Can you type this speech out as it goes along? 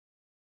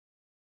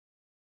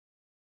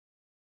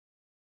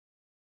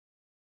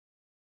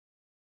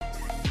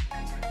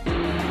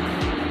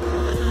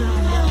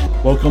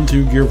Welcome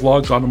to Gear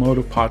Vlogs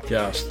Automotive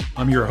Podcast.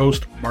 I'm your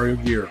host, Mario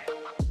Gear,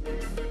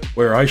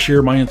 where I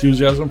share my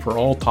enthusiasm for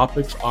all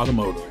topics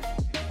automotive.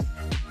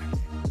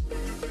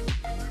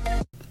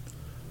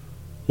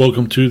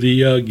 Welcome to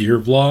the Gear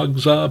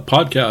Vlogs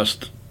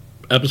Podcast,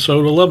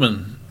 episode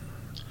 11.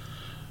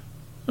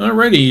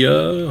 Alrighty,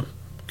 a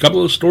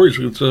couple of stories.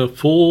 It's a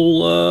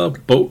full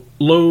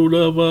boatload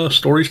of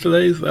stories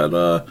today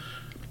that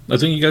I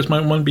think you guys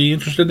might want to be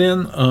interested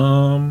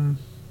in.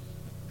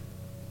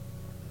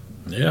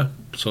 Yeah,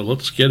 so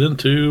let's get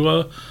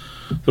into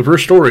the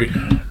first story.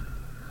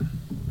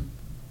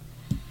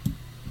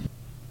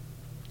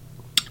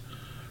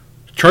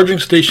 Charging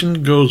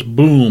station goes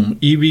boom,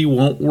 EV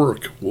won't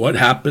work. What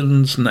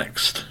happens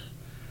next?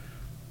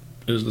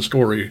 Is the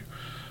story.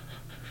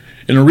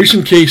 In three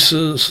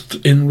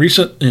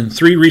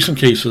recent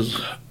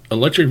cases,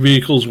 electric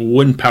vehicles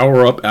wouldn't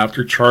power up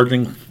after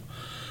charging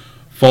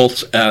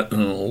faults at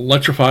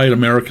Electrified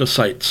America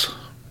sites.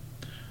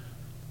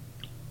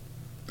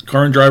 The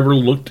car and driver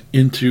looked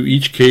into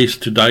each case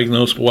to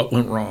diagnose what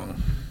went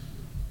wrong.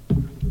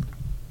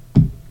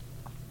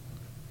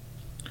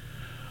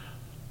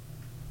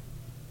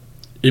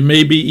 It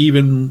may be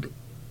even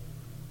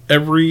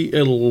every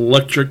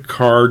electric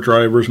car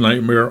driver's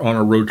nightmare on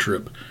a road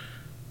trip.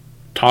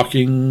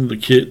 Taking the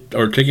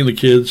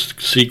kids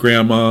to see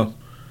grandma.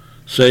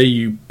 Say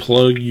you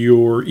plug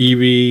your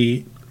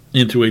EV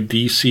into a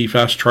DC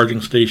fast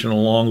charging station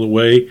along the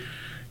way.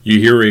 You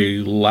hear a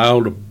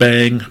loud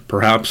bang,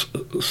 perhaps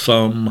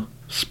some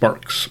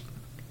sparks.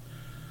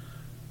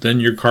 Then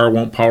your car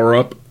won't power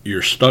up.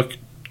 You're stuck.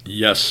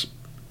 Yes,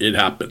 it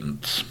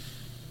happens.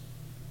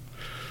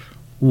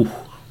 Ooh.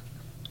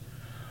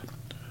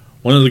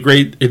 One of the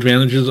great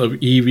advantages of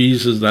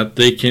EVs is that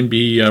they can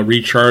be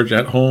recharged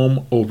at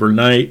home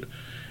overnight,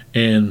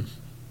 and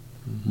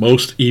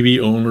most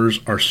EV owners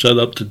are set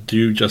up to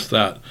do just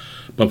that.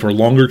 But for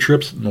longer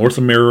trips, North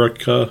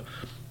America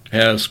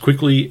has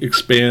quickly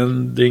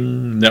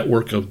expanding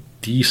network of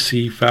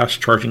DC fast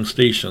charging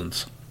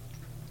stations.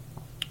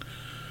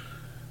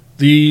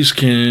 These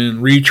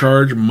can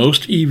recharge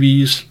most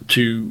EVs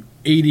to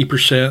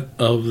 80%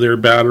 of their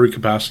battery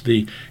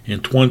capacity in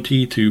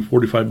 20 to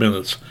 45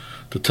 minutes.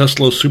 The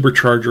Tesla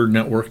Supercharger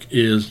network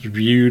is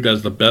viewed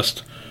as the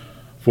best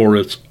for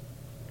its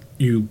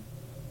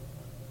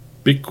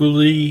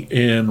ubiquity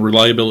and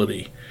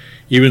reliability,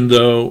 even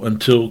though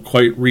until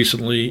quite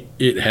recently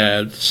it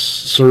had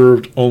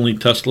served only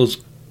Tesla's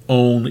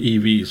own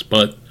EVs,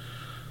 but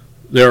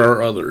there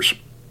are others.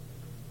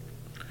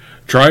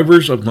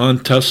 Drivers of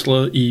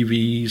non-Tesla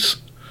EVs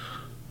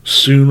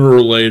sooner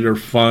or later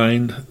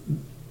find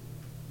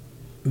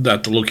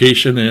that the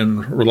location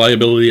and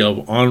reliability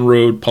of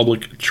on-road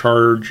public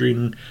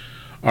charging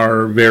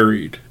are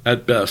varied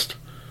at best.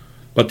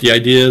 But the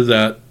idea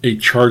that a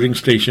charging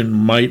station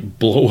might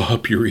blow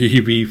up your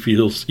EV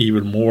feels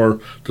even more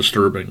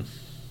disturbing.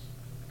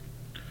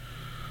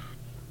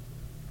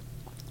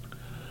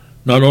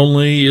 Not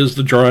only is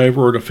the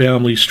driver or the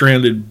family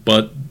stranded,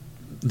 but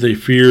they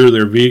fear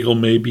their vehicle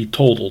may be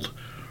totaled,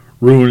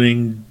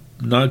 ruining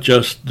not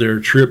just their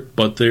trip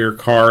but their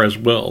car as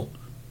well.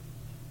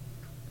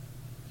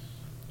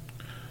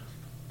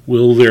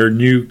 Will their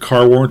new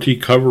car warranty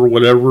cover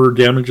whatever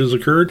damages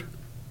occurred?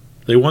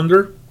 They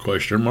wonder? ?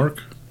 The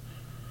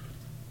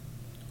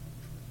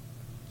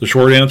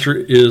short answer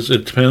is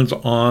it depends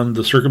on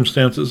the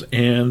circumstances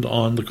and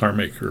on the car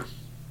maker.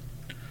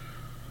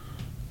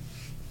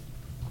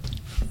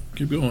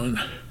 Keep going.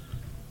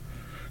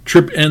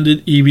 Trip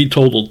ended, EV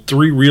totaled.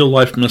 3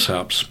 real-life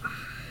mishaps.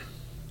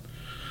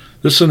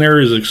 This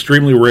scenario is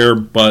extremely rare,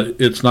 but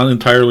it's not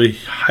entirely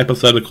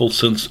hypothetical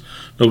since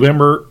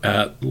November,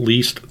 at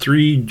least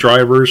 3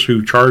 drivers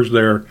who charged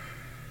their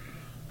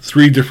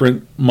 3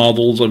 different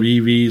models of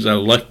EVs at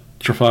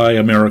Electrify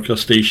America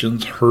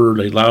stations heard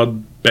a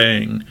loud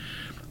bang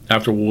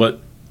after what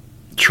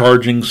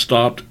charging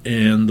stopped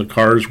and the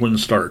cars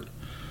wouldn't start.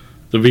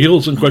 The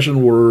vehicles in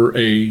question were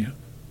a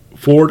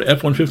Ford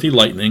F-150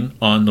 Lightning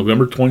on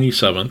November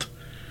 27th,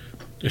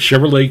 a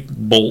Chevrolet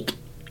Bolt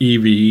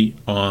EV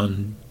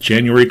on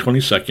January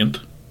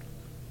 22nd,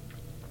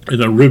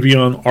 and a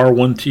Rivian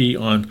R1T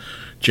on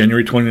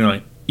January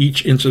 29th.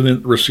 Each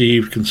incident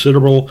received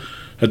considerable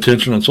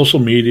attention on social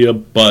media,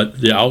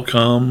 but the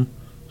outcomes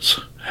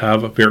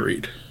have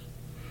varied.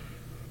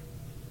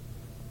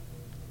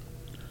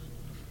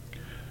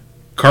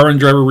 Car and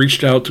driver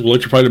reached out to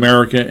Electrified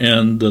America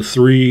and the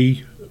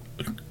 3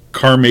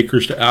 car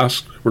makers to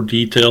ask for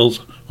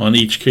details on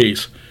each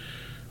case.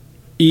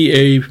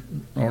 EA,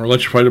 or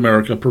Electrified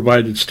America,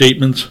 provided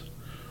statements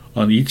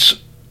on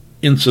each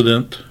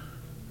incident,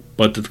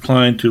 but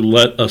declined to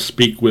let us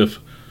speak with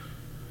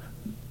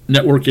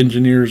network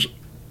engineers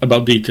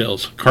about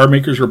details. Car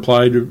makers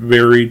replied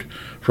varied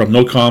from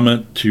no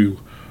comment to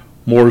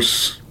more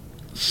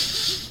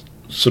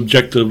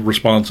subjective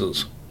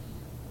responses.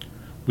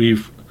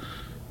 We've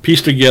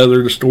pieced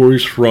together the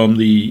stories from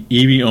the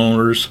EV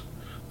owners,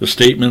 the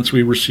statements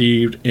we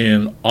received,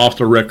 and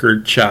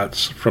off-the-record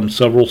chats from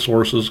several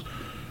sources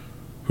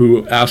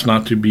who asked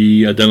not to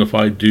be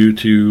identified due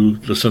to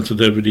the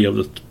sensitivity of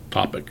the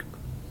topic.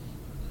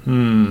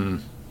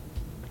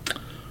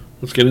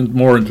 Let's get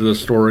more into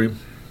this story.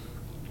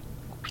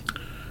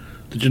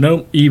 Did you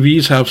know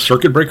EVs have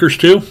circuit breakers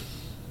too?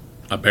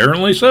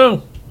 Apparently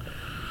so.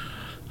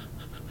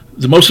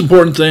 The most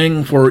important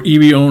thing for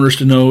EV owners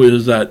to know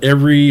is that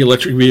every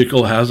electric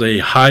vehicle has a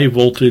high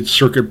voltage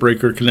circuit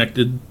breaker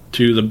connected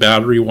to the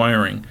battery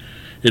wiring.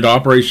 It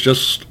operates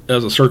just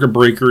as a circuit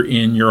breaker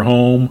in your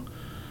home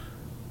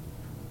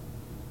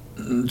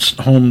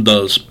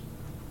does.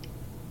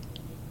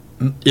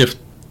 If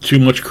too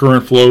much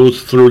current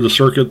flows through the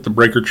circuit, the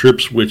breaker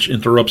trips, which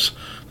interrupts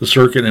the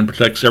circuit and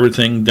protects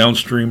everything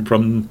downstream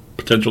from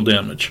potential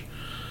damage.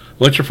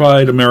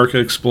 Electrified America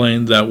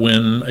explained that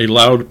when a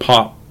loud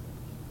pop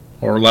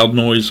or loud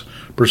noise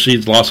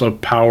precedes loss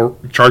of power,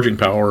 charging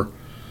power,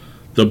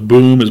 the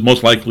boom is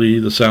most likely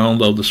the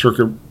sound of the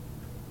circuit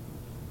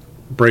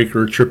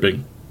breaker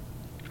tripping.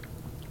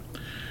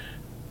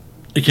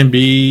 It can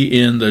be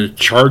in the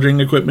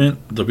charging equipment,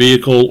 the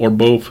vehicle, or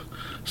both,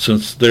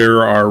 since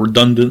there are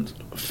redundant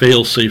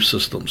fail-safe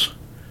systems.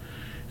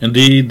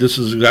 Indeed, this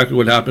is exactly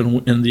what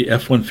happened in the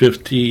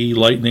F-150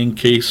 Lightning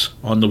case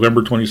on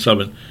November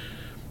 27.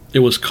 It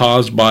was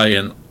caused by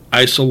an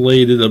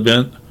isolated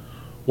event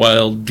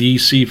while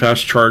DC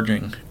fast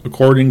charging.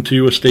 According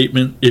to a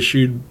statement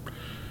issued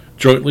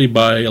jointly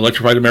by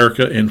Electrified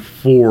America and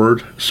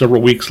Ford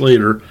several weeks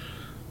later,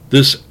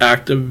 this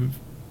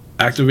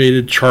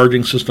activated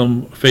charging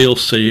system failed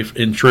safe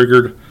and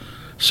triggered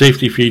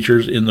safety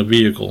features in the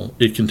vehicle,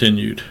 it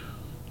continued.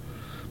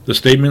 The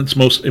statement's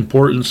most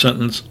important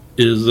sentence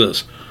is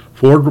this: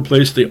 Ford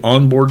replaced the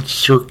onboard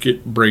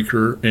circuit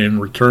breaker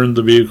and returned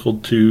the vehicle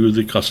to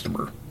the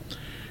customer.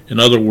 In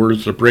other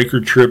words, the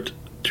breaker tripped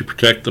to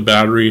protect the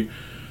battery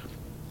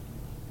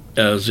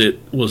as it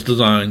was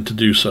designed to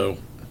do so.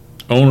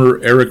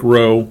 Owner Eric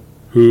Rowe,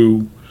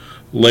 who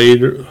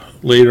later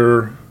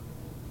wrote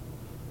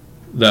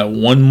that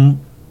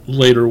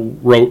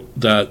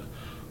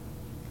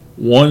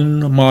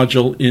one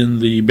module in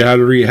the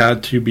battery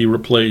had to be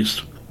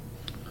replaced,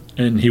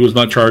 and he was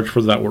not charged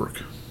for that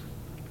work.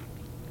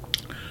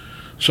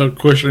 So,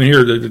 question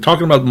here: they're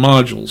talking about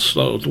modules.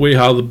 So, the way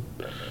how the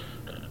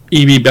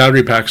EV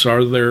battery packs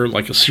are, they're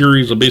like a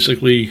series of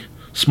basically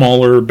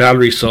smaller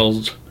battery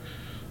cells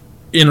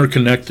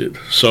interconnected.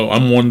 So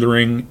I'm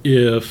wondering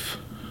if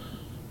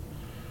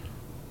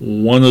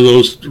one of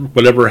those,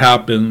 whatever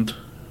happened,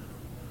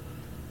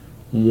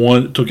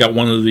 one took out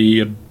one of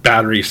the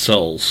battery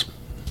cells.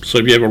 So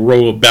if you have a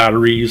row of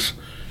batteries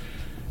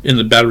in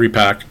the battery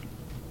pack,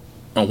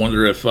 I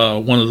wonder if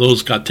one of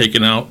those got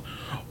taken out,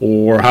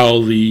 or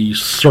how the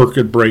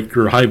circuit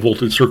breaker, high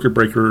voltage circuit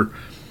breaker,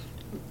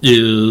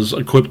 is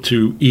equipped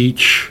to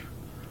each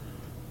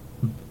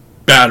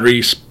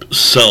battery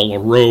cell, a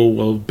row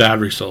of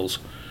battery cells.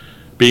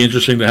 Be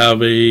interesting to have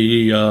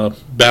a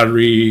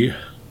battery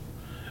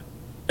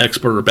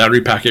expert or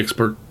battery pack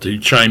expert to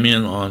chime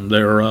in on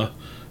their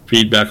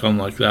feedback on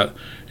like that.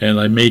 And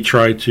I may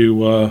try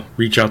to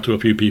reach out to a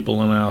few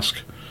people and ask,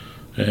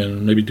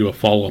 and maybe do a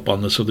follow-up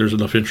on this if there's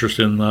enough interest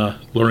in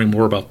learning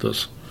more about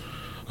this.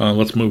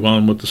 Let's move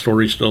on with the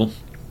story still.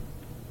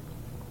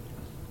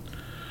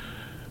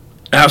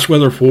 Asked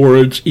whether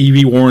Ford's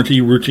EV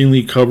warranty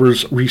routinely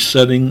covers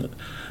resetting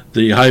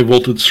the high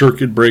voltage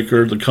circuit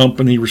breaker, the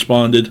company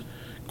responded,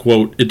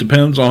 quote, "It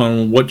depends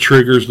on what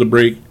triggers the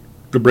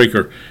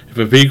breaker. If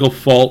a vehicle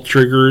fault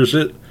triggers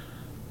it,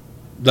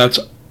 that's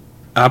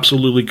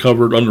absolutely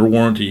covered under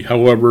warranty.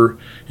 However,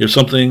 if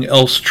something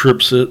else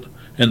trips it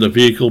and the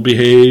vehicle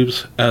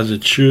behaves as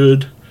it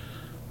should,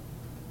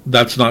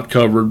 that's not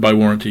covered by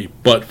warranty."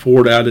 But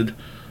Ford added,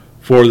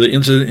 for the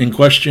incident in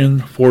question,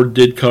 Ford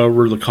did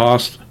cover the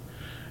cost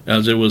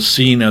as it was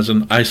seen as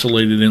an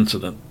isolated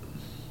incident.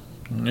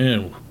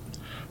 Yeah,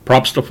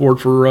 props to Ford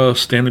for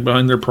standing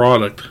behind their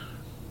product.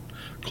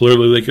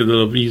 Clearly they could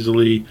have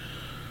easily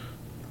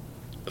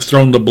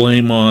thrown the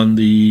blame on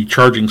the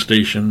charging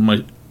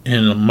station,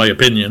 in my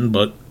opinion,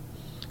 but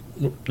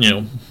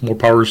more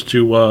powers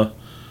to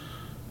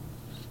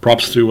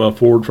props to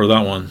Ford for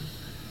that one.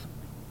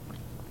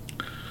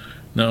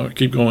 Now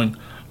keep going.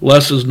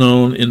 Less is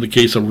known in the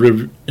case of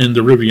in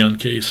the Rivian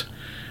case.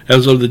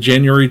 As of the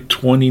January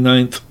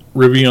 29th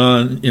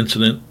Rivian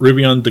incident,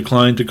 Rivian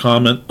declined to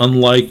comment.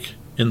 Unlike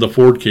in the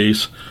Ford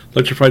case,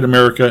 Electrified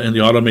America and the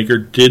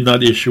automaker did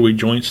not issue a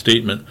joint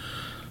statement.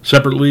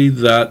 Separately,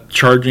 that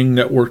charging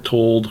network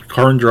told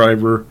Car and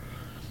Driver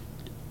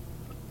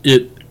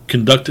it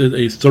conducted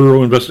a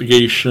thorough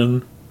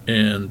investigation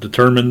and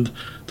determined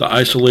the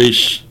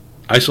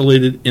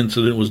isolated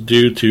incident was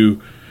due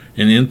to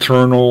an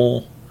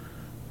internal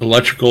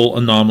electrical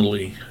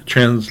anomaly.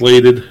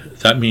 Translated,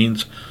 that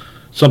means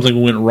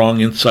something went wrong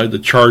inside the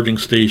charging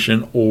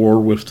station or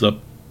with the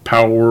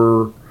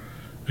power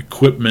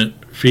equipment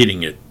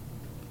feeding it.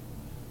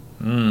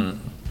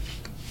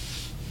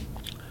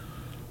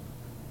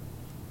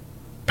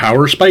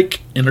 Power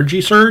spike?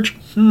 Energy surge?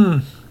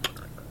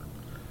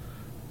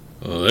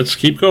 Let's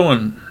keep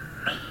going.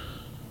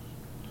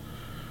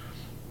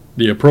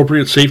 the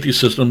appropriate safety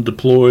system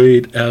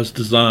deployed as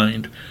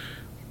designed.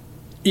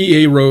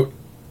 EA wrote,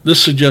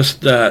 this suggests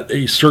that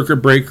a circuit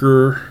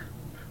breaker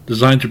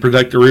designed to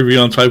protect the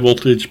Rivion's high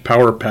voltage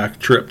power pack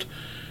tripped.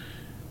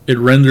 It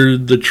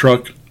rendered the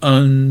truck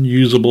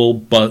unusable,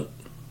 but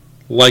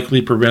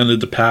likely prevented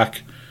the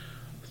pack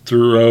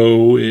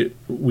through it.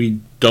 We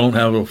don't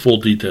have the full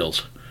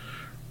details.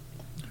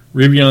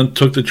 Rivian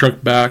took the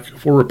truck back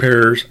for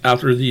repairs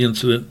after the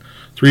incident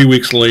 3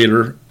 weeks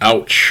later.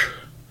 Ouch.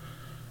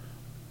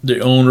 The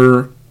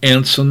owner,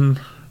 Anson,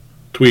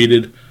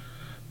 tweeted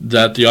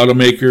that the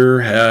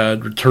automaker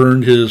had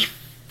returned his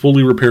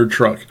fully repaired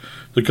truck.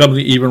 The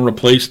company even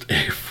replaced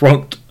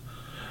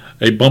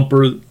a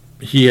bumper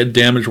he had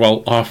damaged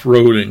while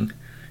off-roading,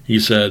 he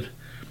said.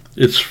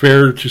 It's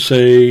fair to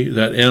say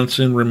that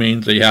Anson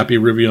remains a happy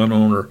Rivian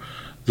owner,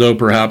 though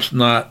perhaps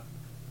not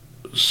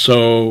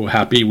so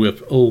happy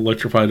with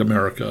Electrified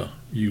America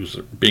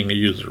being a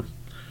user.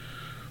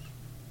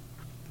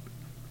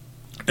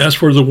 As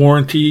for the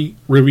warranty,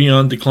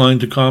 Rivian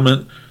declined to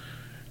comment.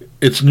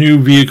 Its new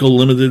vehicle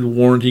limited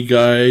warranty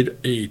guide,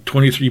 a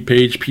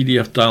 23-page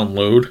PDF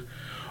download,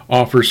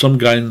 offers some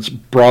guidance.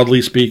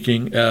 Broadly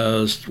speaking,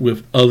 as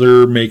with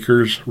other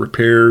makers,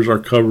 repairs are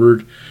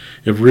covered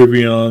if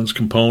Rivian's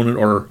component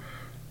or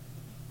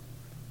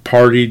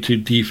party to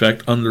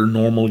defect under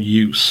normal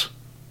use.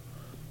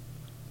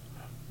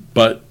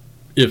 But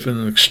if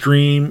an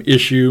extreme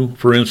issue,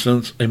 for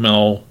instance, a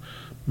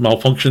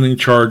malfunctioning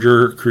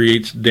charger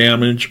creates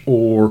damage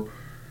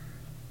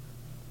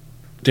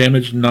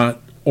not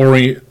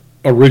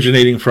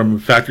originating from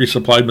factory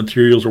supplied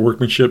materials or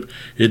workmanship,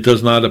 it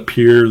does not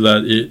appear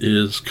that it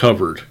is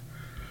covered.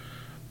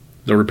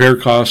 The repair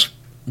costs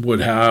would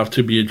have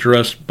to be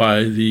addressed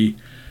by the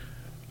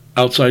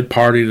outside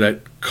party that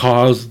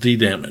caused the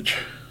damage.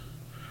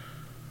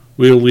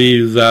 We'll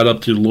leave that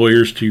up to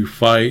lawyers to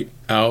fight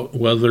out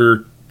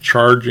whether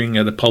charging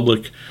at a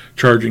public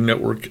charging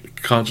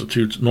network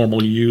constitutes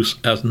normal use,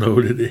 as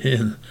noted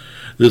in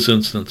this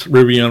instance.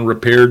 Rivian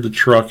repaired the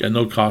truck at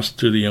no cost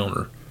to the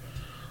owner,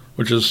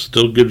 which is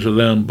still good for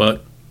them,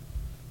 but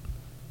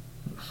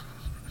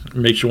it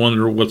makes you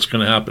wonder what's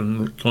going to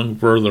happen going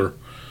further.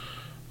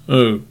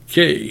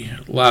 Okay,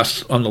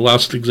 on the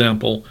last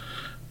example,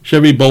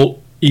 Chevy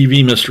Bolt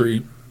EV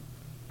mystery.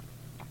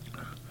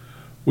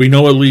 We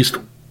know at least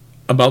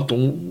about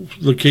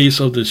the case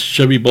of this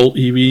Chevy Bolt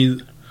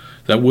EV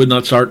that would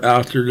not start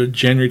after the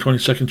January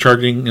 22nd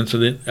charging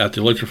incident at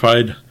the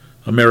Electrified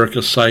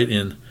America site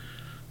in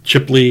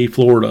Chipley,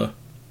 Florida.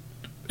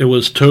 It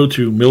was towed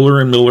to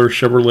Miller & Miller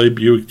Chevrolet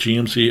Buick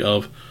GMC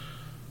of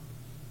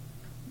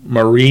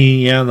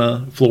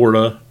Marianna,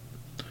 Florida,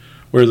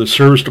 where the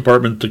service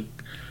department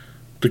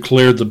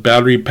declared the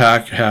battery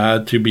pack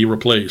had to be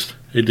replaced.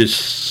 A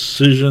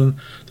decision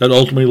that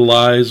ultimately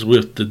lies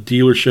with the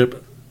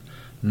dealership,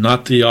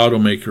 not the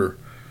automaker.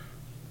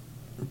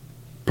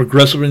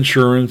 Progressive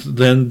Insurance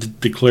then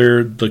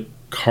declared the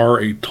car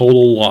a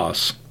total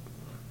loss.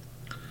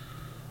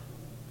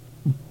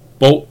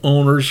 Bolt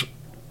owners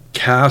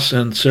Cass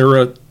and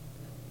Sarah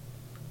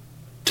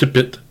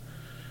Tippett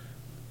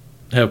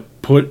have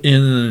put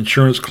in an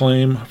insurance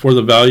claim for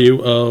the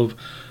value of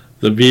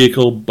the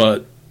vehicle,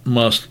 but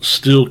must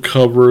still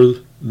cover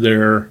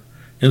their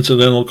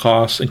incidental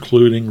costs,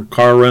 including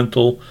car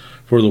rental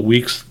for the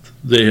weeks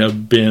they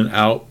have been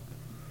out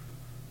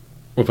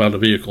without a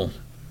vehicle.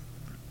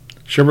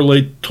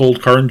 Chevrolet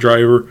told Car and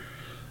Driver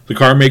the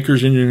car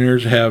maker's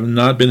engineers have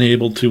not been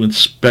able to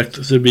inspect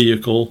the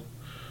vehicle,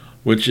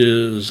 which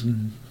is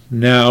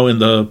now in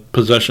the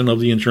possession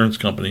of the insurance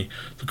company.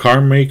 The car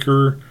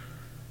maker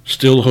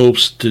still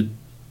hopes to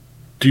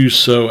do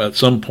so at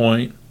some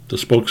point, the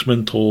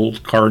spokesman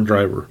told Car and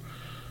Driver.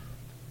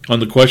 On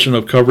the question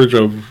of coverage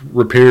of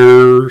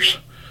repairs,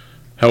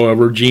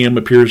 however, GM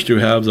appears to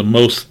have the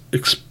most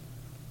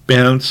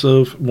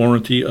expansive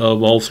warranty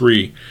of all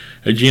three.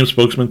 A GM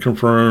spokesman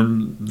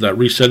confirmed that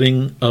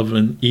resetting of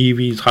an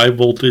EV's high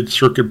voltage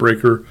circuit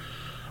breaker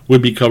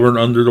would be covered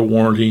under the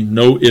warranty,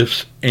 no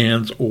ifs,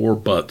 ands, or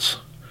buts.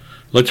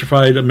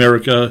 Electrified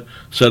America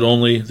said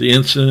only the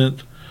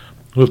incident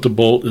with the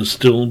Bolt is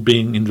still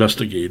being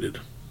investigated.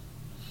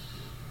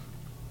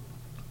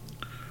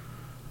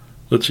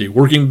 Let's see,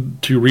 working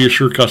to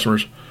reassure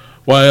customers.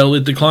 While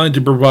it declined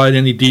to provide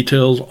any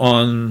details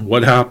on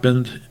what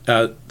happened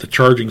at the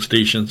charging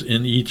stations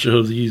in each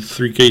of these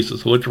three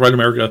cases, Electrified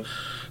America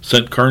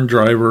sent Car and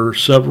Driver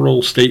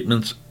several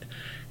statements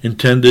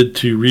intended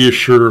to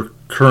reassure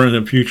current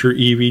and future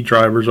EV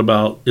drivers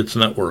about its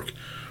network.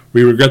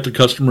 We regret the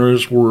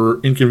customers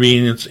were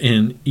inconvenienced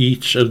in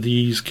each of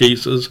these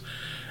cases,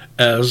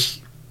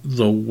 as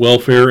the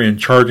welfare and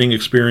charging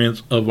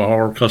experience of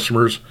our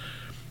customers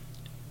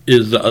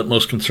is the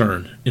utmost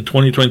concern. In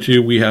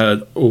 2022, we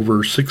had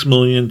over 6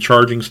 million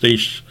charging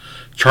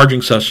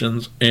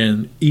sessions,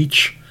 and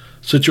each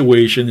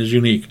situation is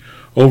unique.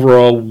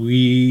 Overall,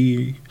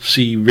 we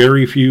see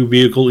very few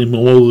vehicle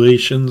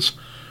immobilizations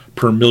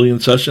per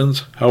million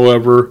sessions.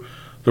 However,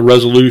 the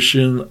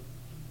resolution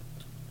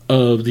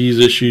of these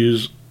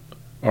issues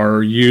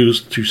are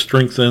used to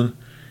strengthen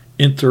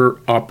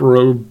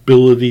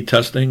interoperability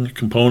testing,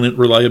 component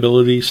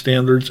reliability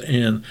standards,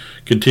 and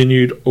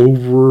continued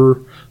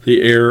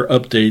over-the-air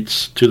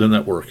updates to the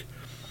network.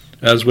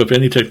 As with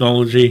any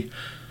technology,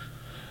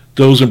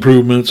 those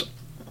improvements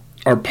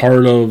are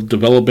part of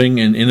developing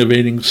and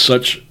innovating,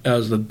 such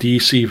as the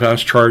DC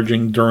fast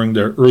charging during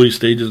the early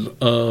stages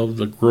of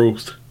the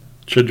growth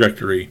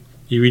trajectory.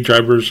 EV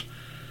drivers,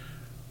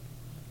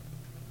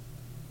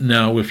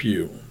 now with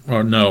you.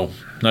 Or no,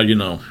 now you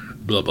know.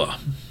 Blah, blah.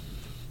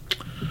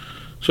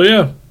 So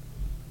yeah,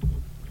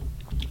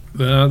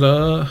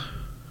 that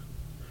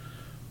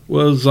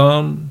was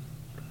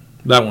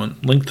that one.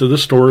 Link to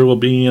this story will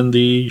be in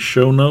the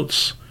show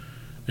notes,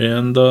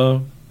 and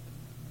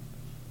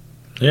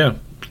yeah,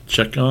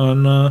 check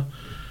on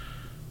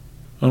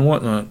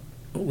whatnot.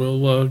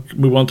 We'll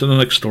move on to the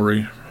next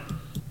story.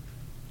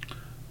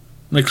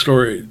 Next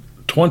story: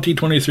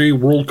 2023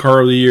 World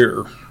Car of the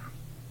Year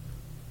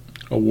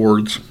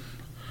awards.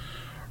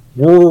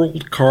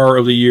 World Car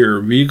of the Year.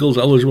 Vehicles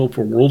eligible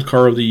for World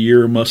Car of the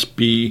Year must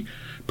be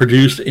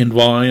produced in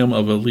volume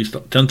of at least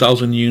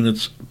 10,000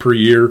 units per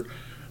year,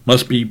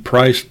 must be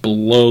priced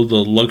below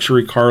the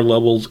luxury car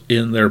levels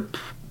in their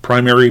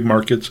primary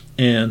markets,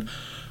 and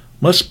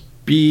must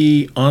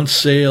be on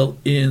sale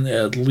in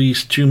at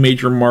least 2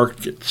 major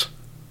markets: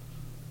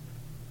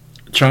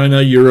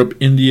 China, Europe,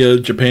 India,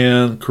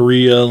 Japan,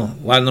 Korea,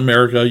 Latin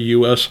America,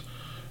 US,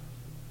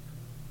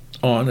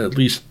 on at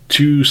least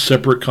 2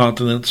 separate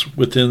continents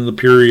within the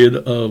period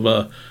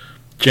of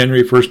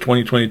January 1st,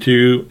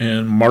 2022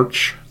 and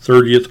March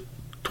 30th,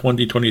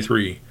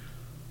 2023.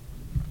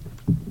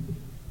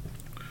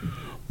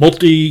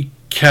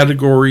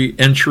 Multi-category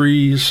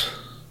entries: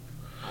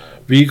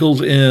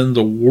 vehicles in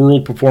the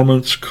World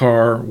Performance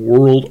Car,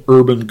 World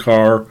Urban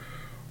Car,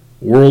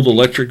 World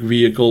Electric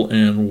Vehicle,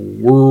 and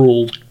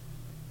World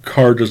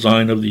Car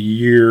Design of the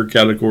Year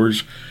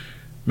categories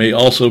may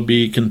also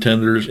be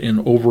contenders in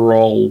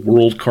overall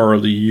World Car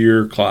of the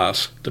Year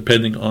class,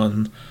 depending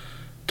on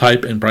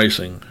type and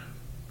pricing.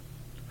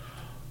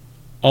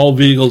 All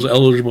vehicles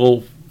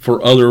eligible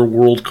for other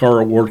World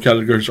Car Award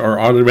categories are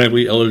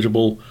automatically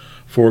eligible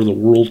for the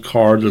World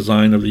Car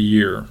Design of the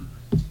Year.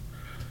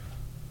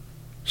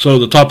 So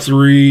the top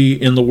 3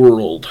 in the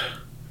world: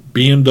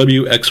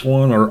 BMW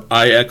X1 or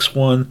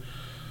iX1.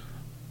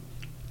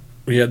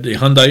 We had the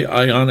Hyundai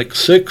Ioniq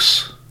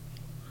 6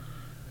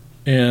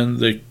 and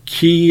the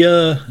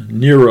Kia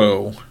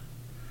Niro.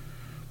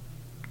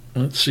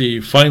 Let's see,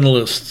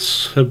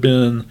 finalists have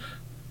been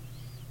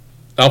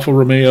Alfa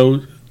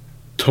Romeo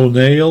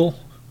Tonale,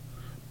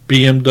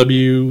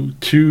 BMW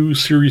 2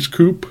 Series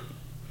Coupe,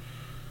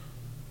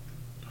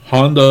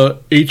 Honda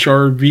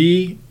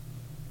HR-V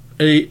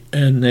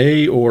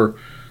NA or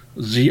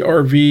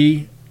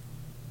ZR-V.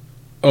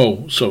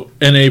 Oh, so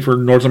NA for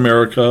North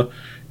America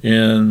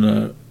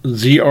and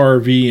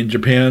ZR-V in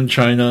Japan,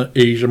 China,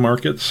 Asia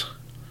markets.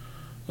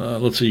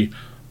 Let's see,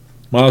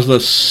 Mazda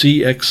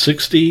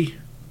CX-60,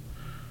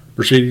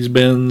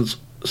 Mercedes-Benz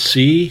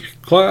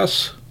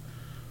C-Class,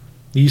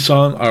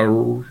 Nissan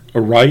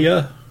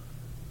Ariya,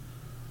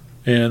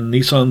 and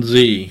Nissan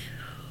Z.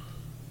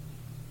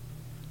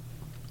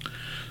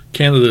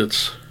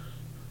 Candidates: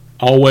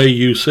 Alway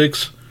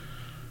U6,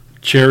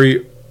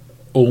 Chery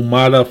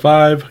Omada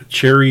 5,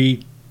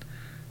 Chery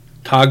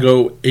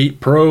Tago 8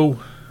 Pro,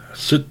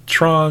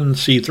 Citroen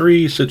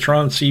C3,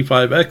 Citroen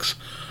C5X,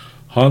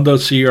 Honda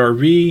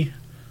CR-V,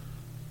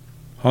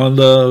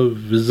 Honda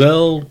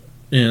Vizel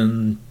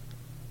in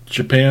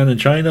Japan and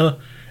China,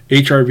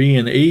 HR-V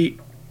in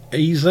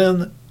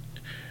Aizen,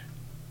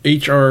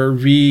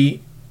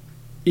 HR-V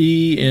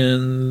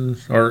in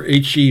or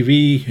HEV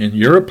in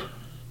Europe.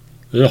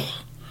 Ugh.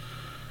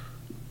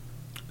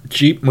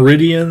 Jeep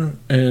Meridian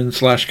and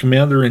 /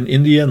 Commander in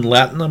India and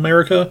Latin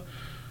America,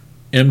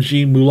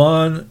 MG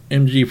Mulan,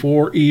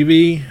 MG4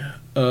 EV,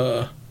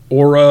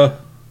 Aura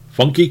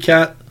Funky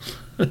Cat.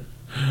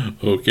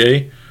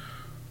 Okay.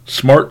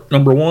 Smart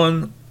number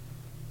 1,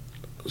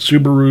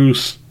 Subaru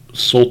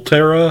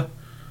Solterra,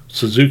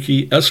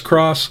 Suzuki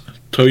S-Cross,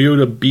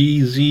 Toyota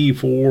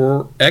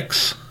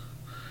BZ4X,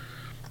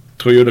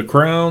 Toyota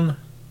Crown,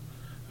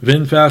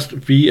 VinFast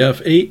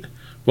VF8,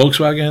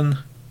 Volkswagen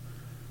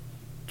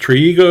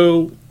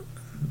Trigo,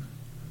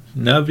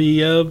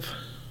 Naviev,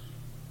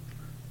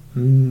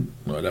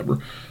 whatever,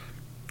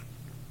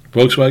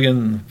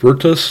 Volkswagen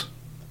Virtus,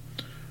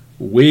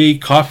 Way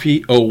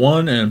Coffee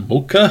 01, and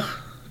Mocha.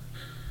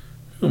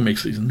 Who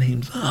makes these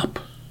names up?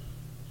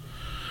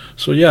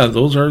 So yeah,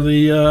 those are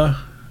the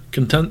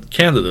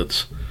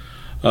candidates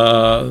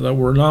that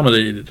were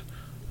nominated.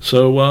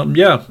 So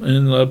yeah,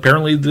 and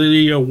apparently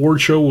the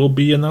award show will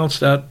be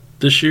announced at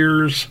this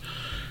year's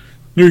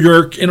New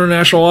York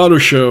International Auto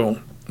Show.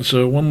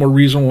 So one more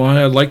reason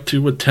why I'd like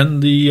to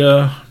attend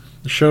the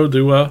show,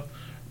 to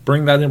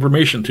bring that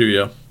information to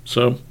you.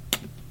 So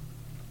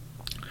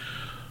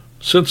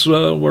since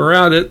we're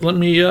at it, let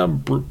me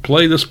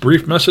play this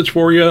brief message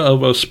for you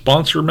of a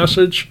sponsor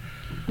message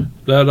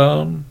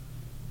that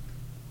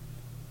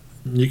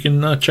you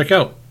can check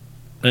out.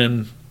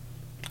 And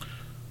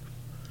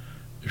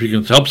if If you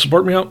can help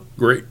support me out,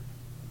 great.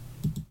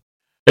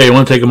 Hey, I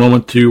want to take a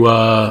moment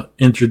to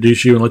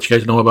introduce you and let you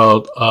guys know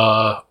about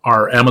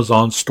our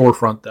Amazon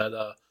storefront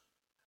that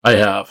I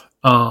have.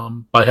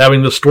 By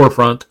having this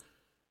storefront,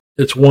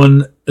 it's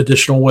one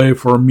additional way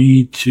for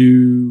me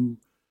to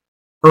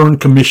earn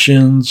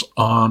commissions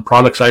on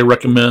products I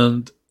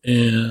recommend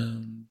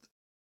and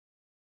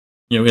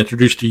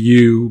introduce to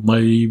you, my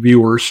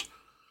viewers.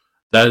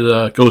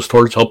 That goes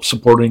towards help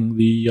supporting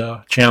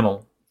the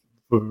channel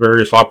with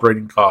various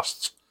operating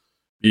costs,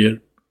 be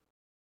it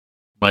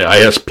my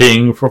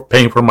ISP,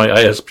 paying for my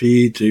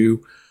ISP,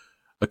 to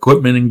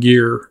equipment and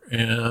gear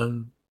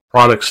and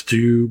products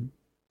to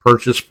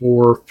purchase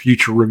for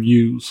future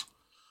reviews.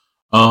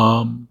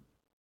 So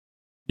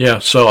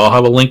I'll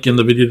have a link in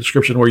the video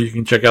description where you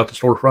can check out the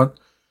storefront.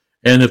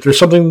 And if there's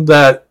something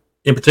that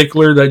in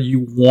particular that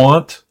you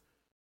want,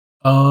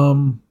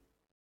 and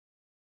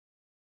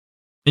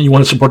you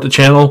want to support the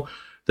channel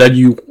that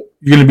you're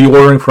going to be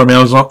ordering from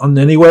Amazon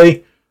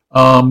anyway,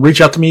 reach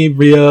out to me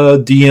via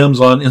DMs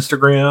on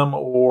Instagram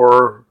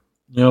or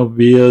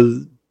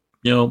via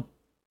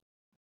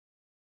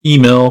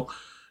email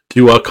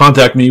to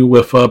contact me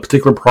with a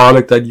particular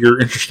product that you're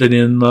interested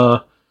in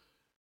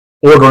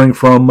ordering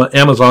from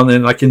Amazon,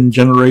 and I can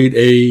generate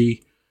an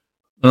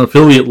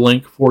affiliate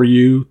link for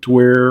you to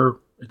where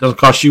it doesn't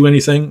cost you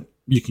anything.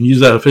 You can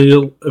use that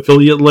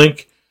affiliate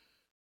link,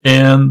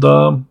 and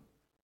you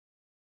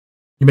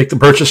make the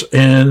purchase,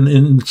 and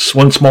in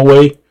one small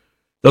way,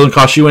 doesn't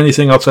cost you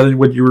anything outside of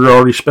what you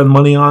already spend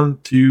money on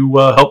to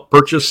help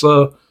purchase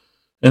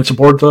and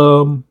support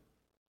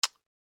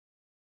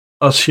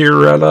us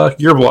here at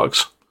Gear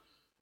Vlogs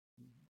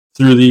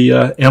through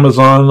the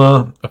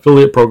Amazon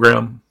affiliate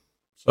program.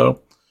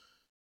 So,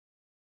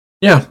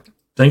 yeah,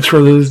 thanks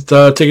for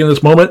taking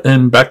this moment,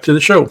 and back to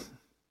the show.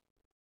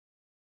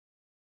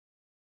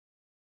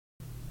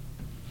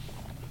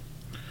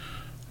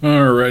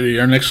 Alrighty,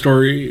 our next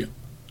story.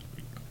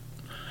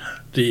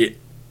 The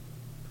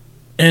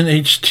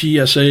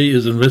NHTSA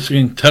is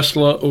investigating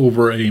Tesla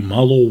over a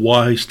Model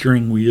Y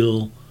steering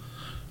wheels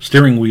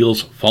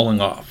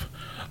falling off.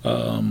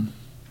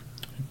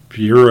 If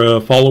you're a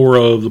follower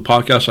of the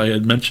podcast, I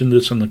had mentioned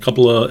this in a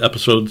couple of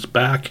episodes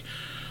back.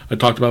 I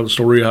talked about the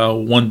story how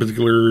one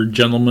particular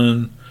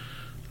gentleman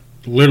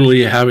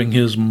literally having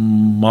his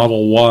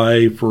Model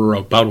Y for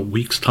about a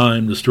week's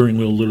time, the steering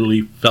wheel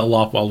literally fell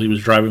off while he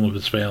was driving with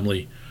his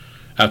family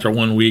after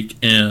 1 week,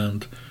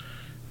 and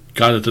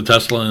got it to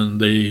Tesla,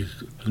 and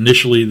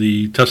initially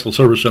the Tesla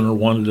Service Center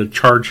wanted to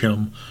charge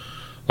him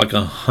like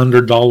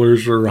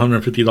 $100 or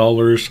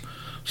 $150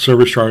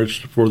 service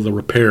charge for the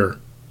repair.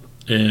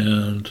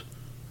 And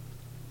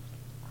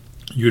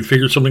you'd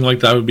figure something like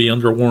that would be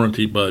under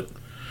warranty, but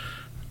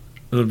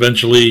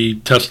eventually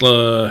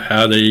Tesla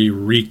had a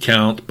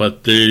recount,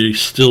 but they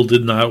still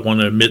did not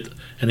want to admit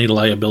any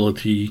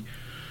liability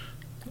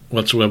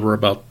whatsoever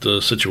about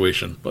the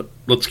situation. But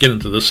let's get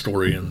into this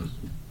story and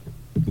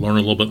learn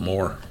a little bit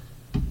more.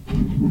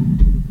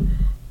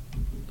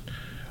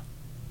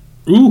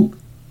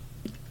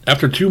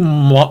 After two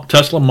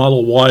Tesla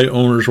Model Y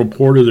owners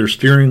reported their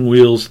steering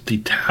wheels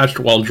detached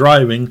while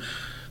driving,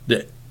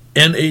 the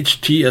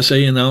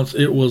NHTSA announced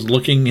it was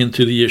looking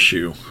into the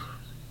issue.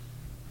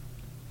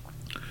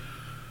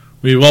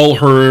 We've all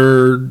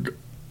heard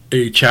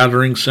a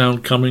chattering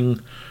sound coming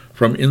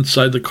from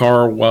inside the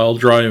car while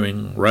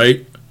driving,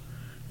 right?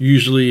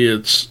 Usually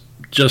it's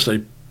just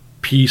a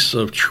piece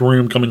of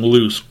trim coming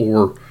loose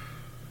or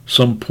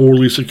some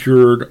poorly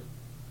secured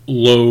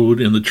load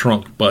in the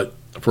trunk, but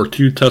for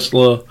two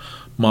Tesla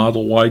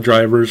Model Y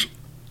drivers,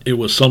 it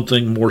was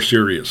something more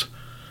serious.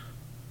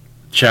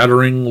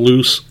 Chattering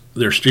loose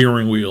their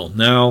steering wheel.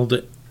 Now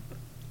the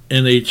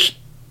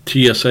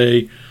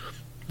NHTSA's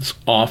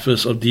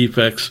Office of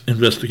Defects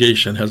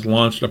Investigation has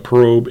launched a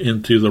probe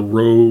into the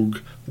rogue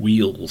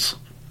wheels.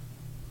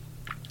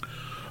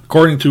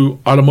 According to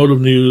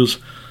Automotive News,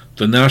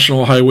 the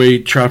National Highway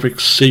Traffic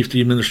Safety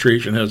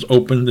Administration has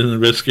opened an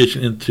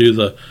investigation into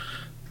the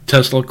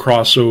Tesla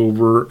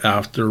crossover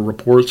after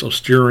reports of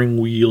steering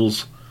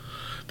wheels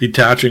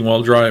detaching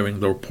while driving.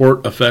 The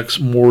report affects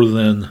more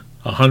than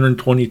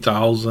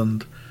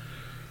 120,000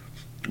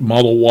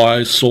 Model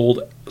Ys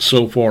sold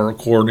so far,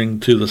 according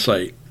to the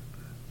site.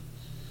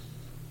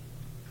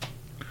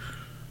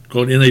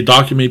 In a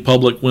document made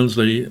public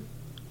Wednesday,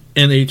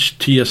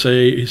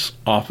 NHTSA's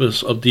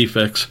Office of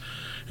Defects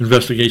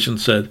Investigation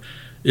said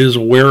it is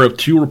aware of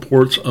two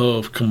reports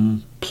of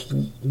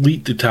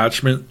complete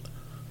detachment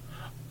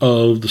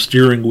of the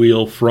steering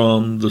wheel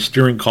from the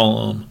steering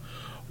column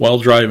while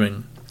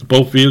driving.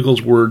 Both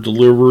vehicles were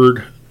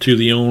delivered to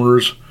the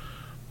owners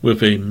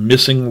with a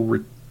missing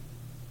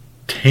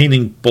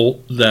retaining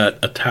bolt that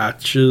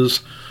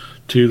attaches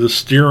to the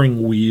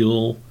steering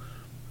wheel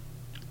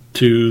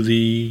to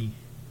the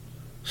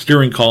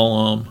steering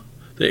column,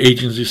 the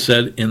agency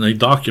said in a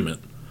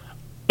document.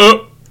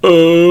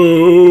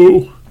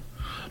 Uh-oh!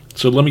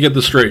 So let me get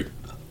this straight.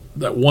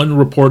 That one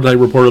report that I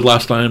reported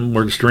last time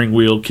where the steering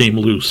wheel came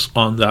loose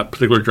on that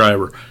particular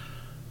driver,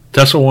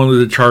 Tesla wanted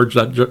to charge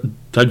that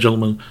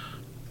gentleman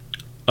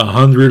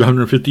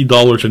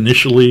 $150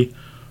 initially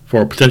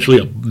for potentially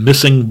a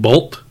missing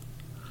bolt.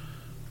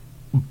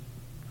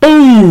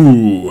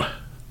 Boo!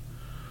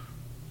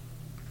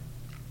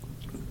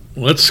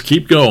 Let's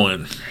keep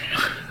going.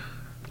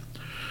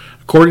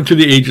 According to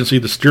the agency,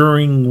 the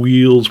steering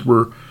wheels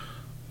were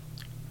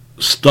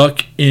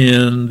stuck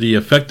in the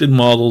affected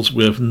models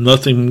with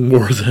nothing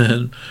more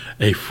than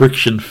a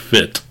friction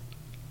fit.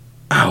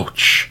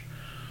 Ouch.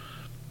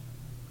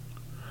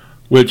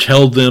 Which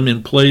held them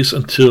in place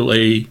until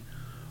a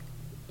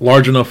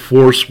large enough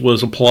force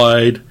was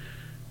applied.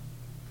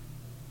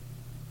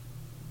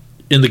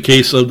 In the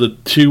case of the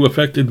two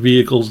affected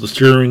vehicles, the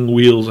steering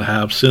wheels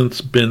have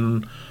since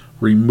been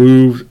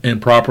removed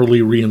and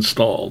properly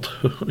reinstalled.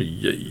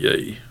 Yay,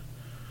 yay.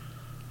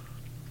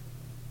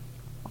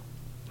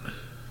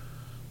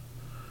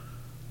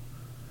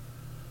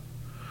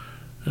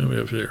 And we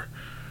have here.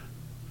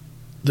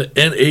 The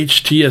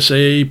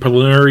NHTSA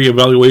preliminary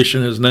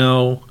evaluation has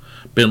now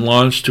been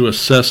launched to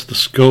assess the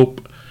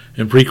scope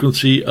and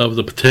frequency of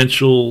the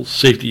potential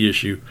safety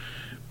issue.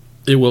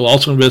 It will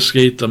also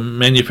investigate the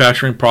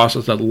manufacturing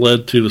process that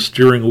led to the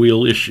steering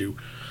wheel issue.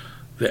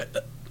 The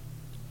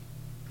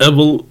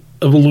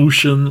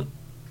evaluation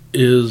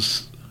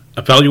is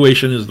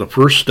the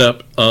first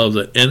step of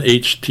the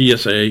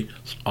NHTSA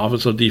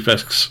Office of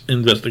Defects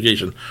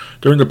investigation.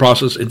 During the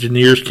process,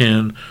 engineers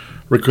can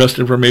request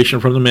information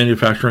from the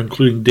manufacturer,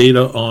 including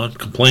data on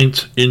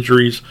complaints,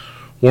 injuries,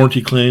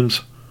 warranty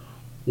claims.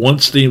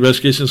 Once the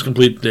investigation is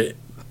complete, the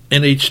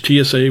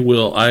NHTSA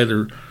will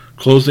either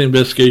close the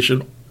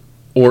investigation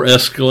or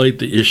escalate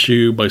the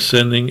issue by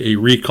sending a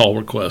recall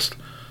request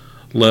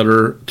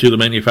letter to the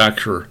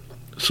manufacturer.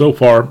 So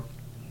far,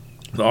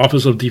 the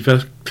Office of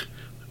Defects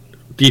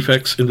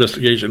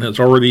Investigation has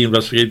already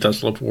investigated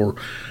Tesla for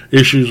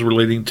issues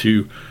relating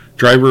to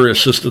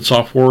driver-assisted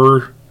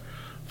software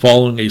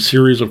following a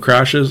series of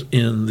crashes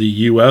in the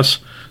U.S.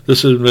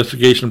 This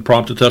investigation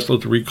prompted Tesla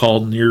to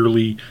recall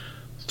nearly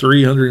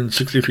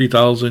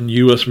 363,000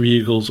 U.S.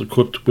 vehicles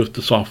equipped with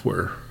the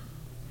software.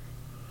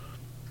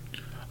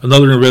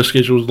 Another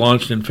investigation was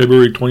launched in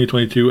February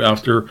 2022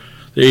 after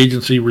the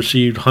agency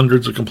received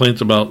hundreds of complaints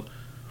about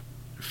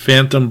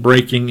phantom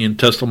braking in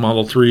Tesla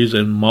Model 3s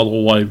and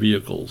Model Y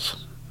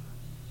vehicles.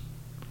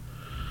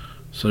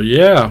 So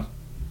yeah.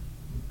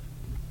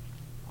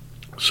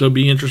 So it'd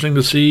be interesting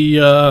to see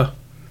what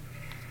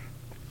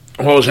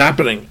was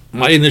happening.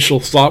 My initial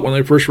thought when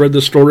I first read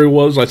this story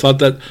was I thought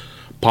that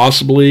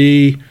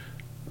possibly,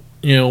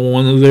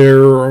 one of their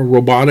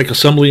robotic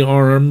assembly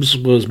arms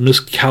was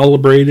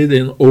miscalibrated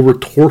and over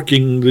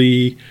torquing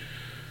the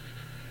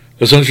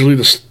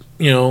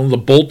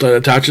bolt that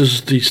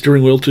attaches the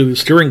steering wheel to the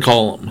steering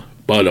column.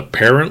 But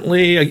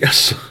apparently, I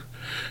guess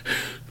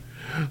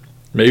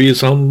maybe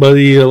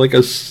somebody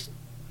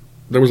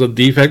there was a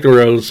defect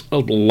or a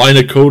line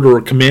of code or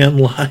a command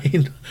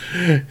line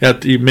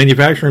at the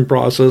manufacturing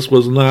process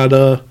was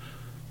not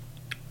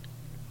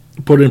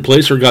put in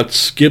place or got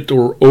skipped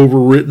or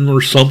overwritten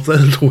or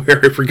something to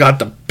where it forgot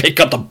to pick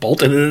up the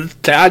bolt and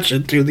attach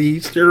it to the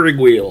steering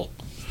wheel.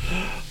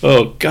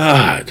 Oh,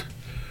 God.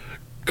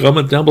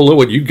 Comment down below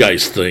what you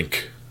guys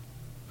think.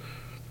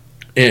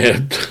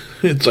 And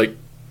it's like,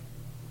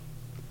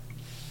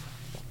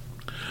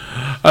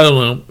 I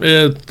don't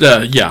know.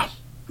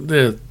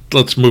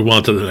 Let's move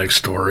on to the next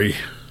story.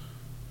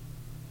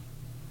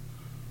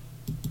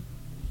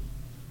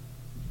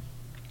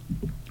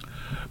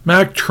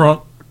 Mack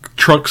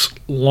Trucks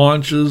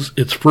launches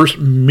its first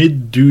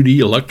mid-duty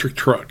electric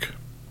truck.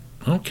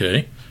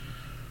 Okay.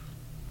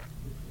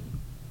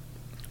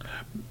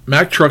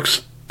 Mack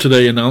Trucks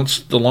today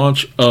announced the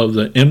launch of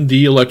the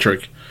MD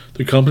Electric,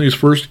 the company's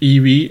first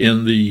EV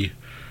in the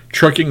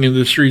trucking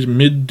industry's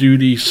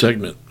mid-duty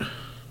segment.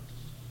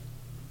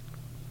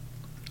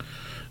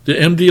 The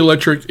MD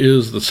Electric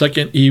is the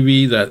second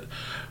EV that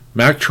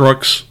Mack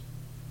Trucks,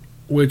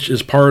 which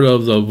is part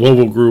of the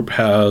Volvo Group,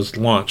 has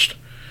launched.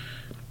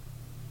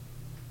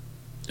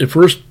 It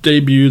first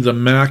debuted the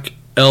Mack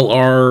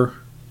LR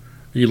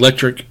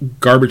electric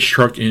garbage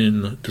truck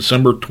in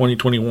December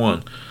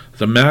 2021.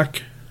 The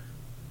Mack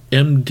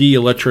MD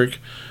Electric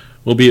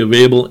will be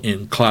available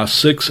in Class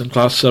 6 and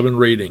Class 7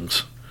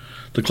 ratings.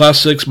 The Class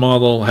 6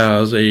 model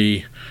has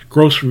a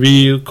gross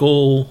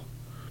vehicle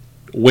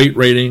weight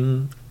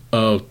rating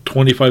of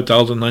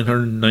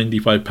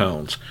 25,995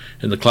 pounds,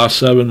 and the Class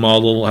 7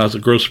 model has a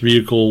gross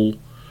vehicle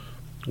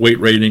weight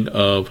rating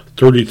of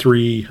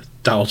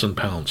 33,000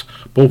 pounds.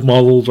 Both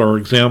models are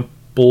exempt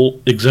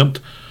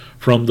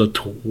from the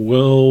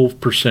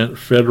 12%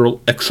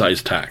 federal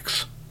excise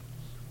tax.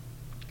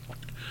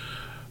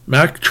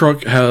 Mack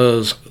Truck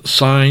has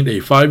signed a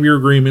 5-year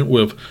agreement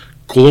with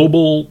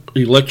global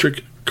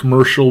electric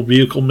commercial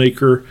vehicle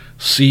maker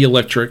C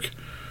Electric,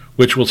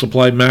 which will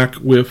supply Mack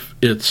with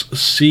its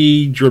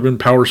C-driven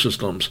power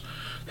systems.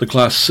 The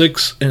Class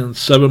 6 and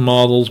 7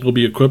 models will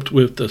be equipped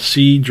with the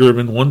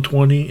C-driven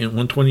 120 and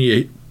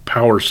 128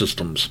 power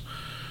systems.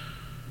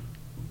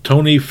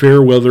 Tony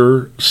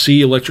Fairweather,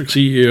 C Electric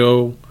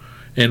CEO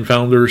and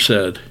founder,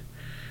 said,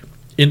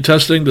 "In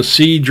testing, the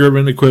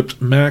C-driven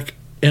equipped Mack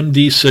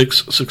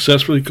MD6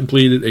 successfully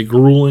completed a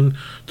grueling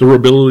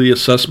durability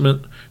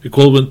assessment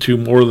equivalent to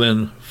more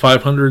than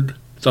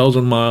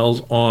 500,000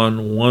 miles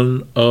on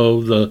one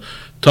of the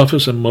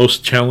toughest and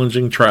most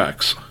challenging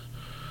tracks.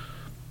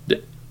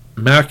 The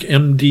Mack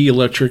MD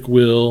Electric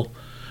will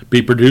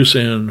be produced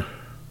in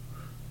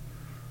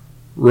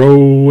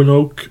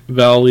Roanoke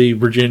Valley,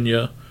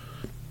 Virginia,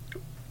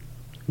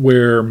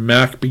 where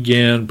Mack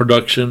began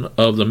production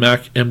of the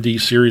Mack MD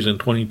series in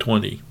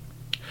 2020.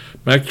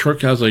 Mack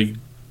Truck has a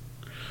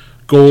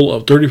goal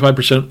of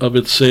 35% of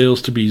its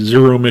sales to be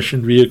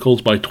zero-emission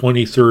vehicles by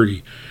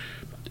 2030,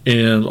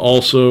 and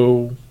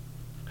also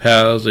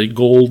has a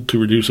goal to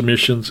reduce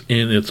emissions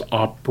in its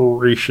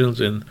operations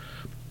and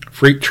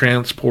freight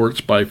transports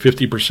by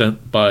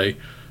 50% by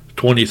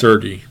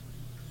 2030.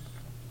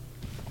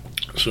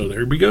 So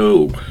there we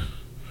go.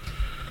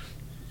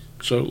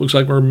 So it looks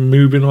like we're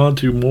moving on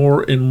to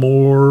more and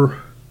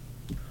more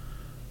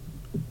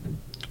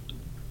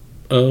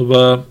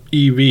of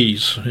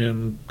EVs.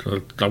 And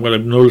what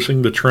I'm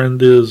noticing the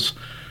trend is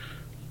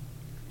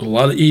a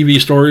lot of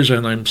EV stories,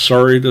 and I'm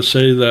sorry to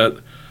say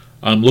that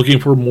I'm looking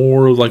for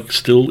more like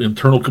still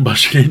internal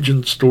combustion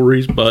engine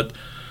stories, but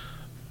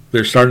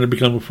they're starting to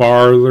become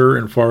farther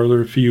and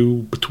farther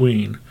few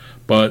between.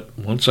 But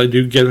once I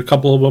do get a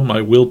couple of them,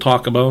 I will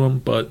talk about them.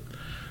 But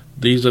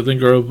these I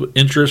think are of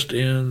interest,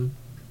 and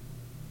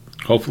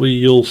hopefully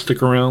you'll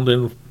stick around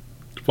and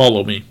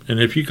follow me. And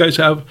if you guys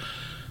have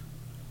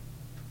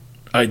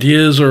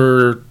ideas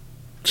or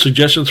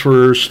suggestions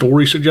for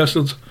story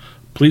suggestions,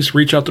 please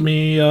reach out to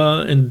me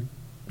in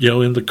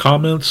the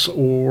comments,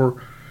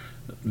 or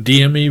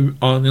DM me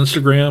on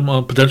Instagram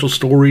on potential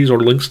stories or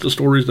links to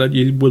stories that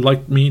you would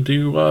like me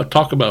to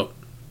talk about.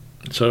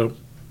 So,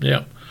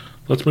 yeah,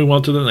 let's move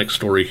on to the next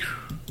story.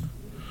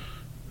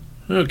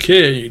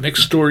 Okay,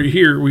 next story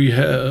here we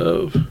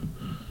have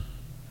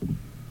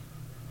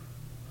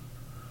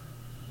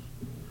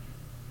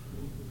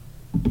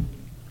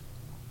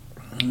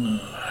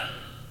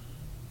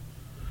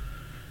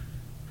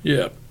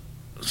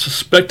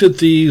suspected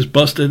thieves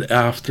busted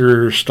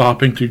after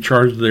stopping to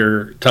charge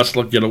their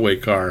Tesla getaway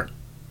car.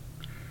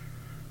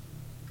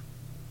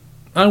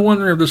 I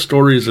wonder if this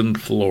story is in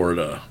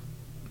Florida.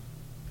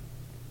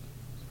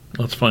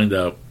 Let's find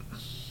out.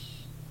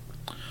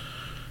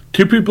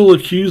 Two people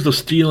accused of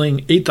stealing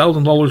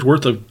 $8,000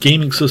 worth of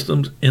gaming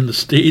systems in the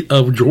state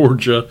of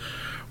Georgia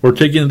were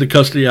taken into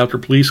custody after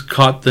police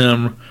caught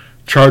them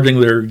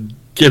charging their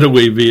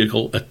getaway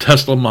vehicle, a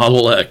Tesla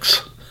Model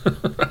X.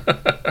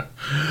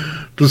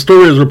 The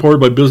story is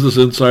reported by Business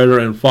Insider,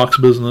 and Fox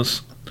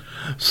Business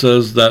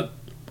says that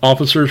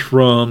officers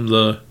from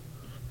the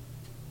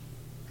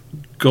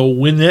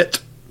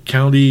Gwinnett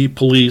County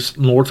Police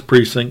North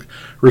Precinct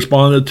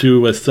responded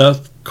to a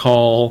theft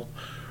call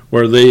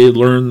where they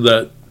learned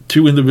that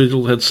two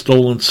individuals had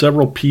stolen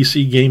several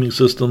PC gaming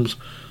systems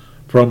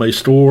from a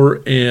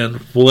store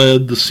and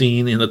fled the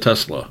scene in a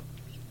Tesla.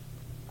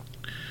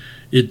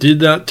 It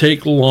did not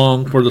take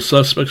long for the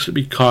suspects to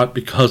be caught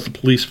because the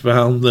police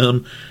found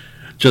them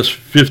just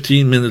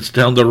 15 minutes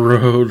down the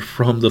road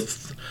from the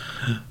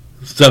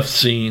theft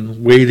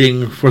scene,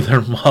 waiting for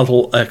their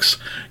Model X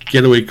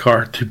getaway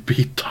car to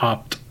be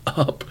topped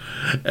up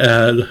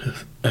at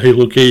a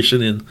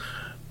location in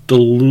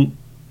Duluth,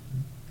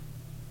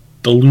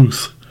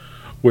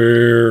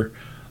 where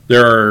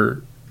there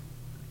are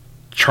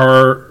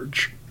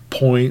charge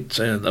points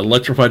and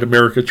Electrified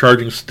America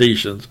charging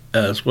stations,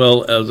 as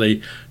well as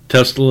a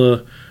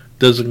Tesla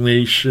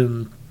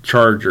designation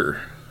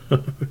charger.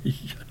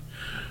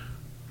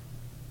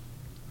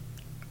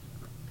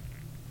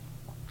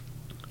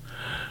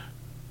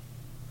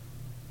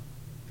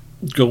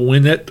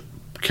 Gwinnett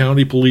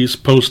County Police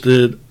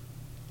posted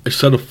a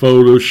set of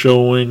photos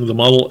showing the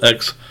Model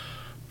X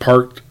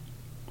parked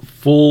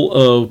full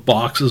of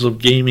boxes of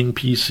gaming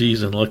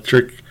PCs and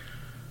electric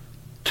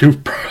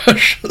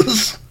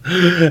toothbrushes,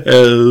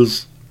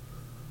 as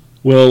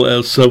well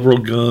as several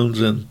guns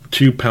and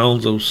 2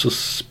 pounds of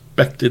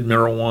suspected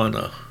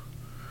marijuana.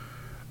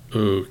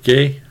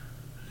 Okay.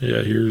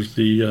 Yeah, here's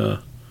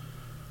the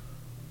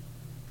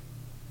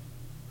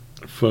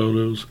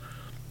photos.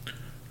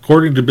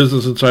 According to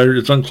Business Insider,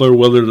 it's unclear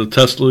whether the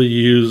Tesla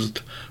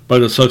used by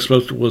the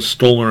suspect was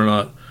stolen or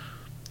not.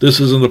 This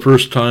isn't the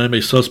first time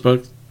a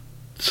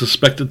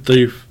suspected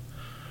thief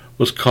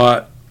was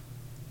caught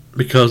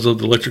because of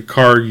the electric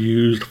car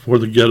used for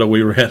the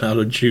getaway ran out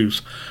of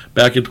juice.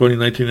 Back in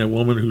 2019, a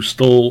woman who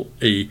stole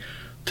a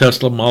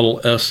Tesla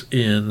Model S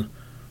in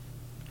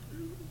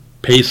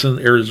Payson,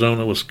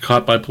 Arizona, was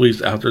caught by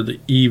police after the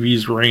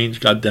EV's range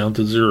got down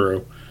to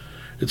zero.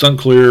 It's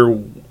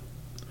unclear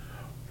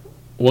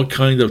what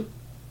kind of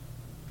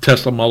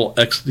Tesla Model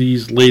X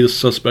these latest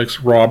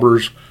suspects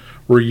robbers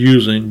were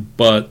using,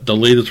 but the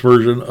latest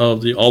version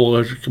of the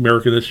all-electric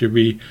American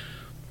SUV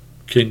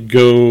can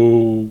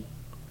go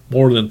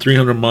more than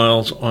 300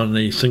 miles on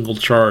a single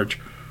charge,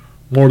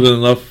 more than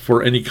enough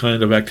for any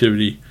kind of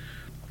activity.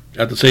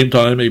 At the same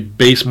time, a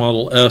base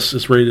Model S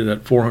is rated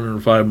at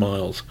 405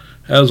 miles.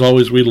 As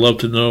always, we'd love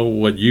to know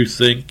what you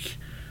think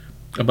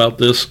about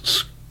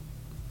this.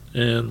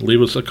 and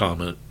leave us a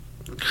comment.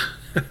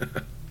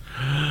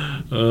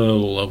 Oh,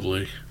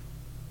 lovely.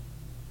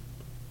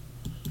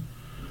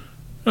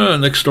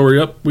 Next story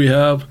up, we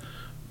have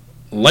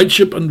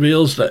Lightship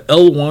unveils the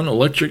L1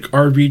 electric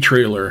RV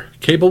trailer,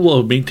 capable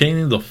of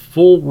maintaining the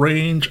full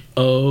range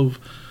of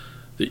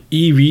the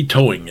EV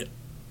towing it.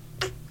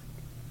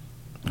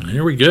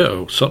 Here we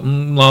go,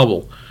 something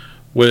novel,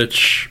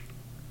 which,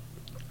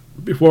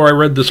 before I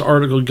read this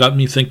article, got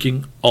me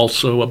thinking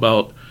also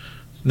about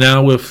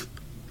now with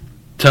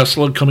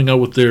Tesla coming out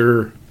with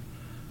their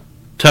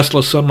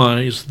Tesla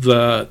semis,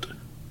 that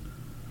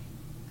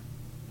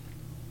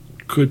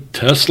could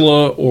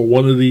Tesla or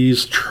one of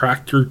these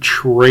tractor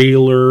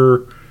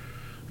trailer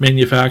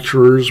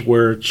manufacturers,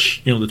 where it's,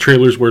 the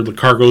trailers where the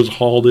cargo is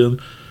hauled in,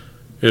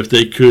 if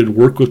they could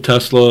work with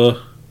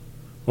Tesla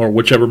or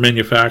whichever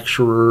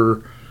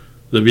manufacturer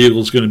the vehicle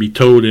is going to be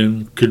towed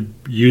in, could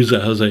use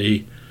it as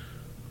a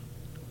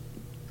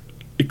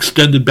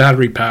extended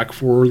battery pack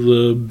for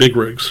the big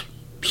rigs.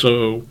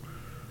 So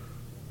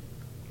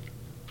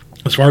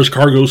as far as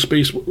cargo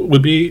space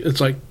would be, it's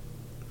like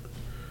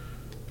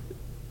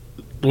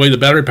the way the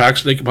battery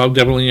packs, they could probably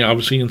definitely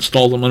obviously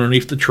install them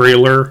underneath the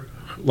trailer,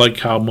 like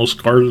how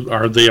most cars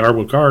are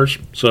with cars.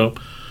 So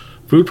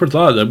food for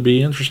thought. That'd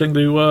be interesting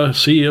to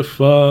see if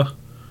the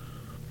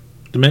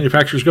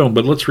manufacturer's going.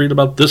 But let's read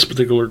about this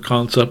particular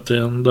concept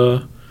and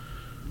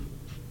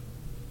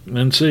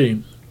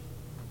see.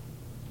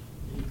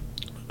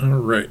 All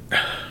right.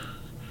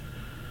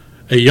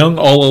 A young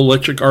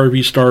all-electric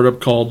RV startup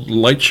called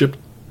Lightship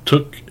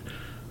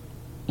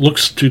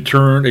looks to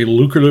turn a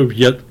lucrative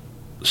yet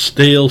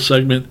stale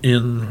segment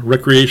in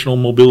recreational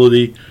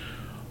mobility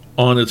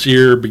on its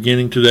ear,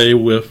 beginning today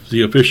with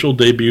the official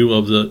debut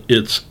of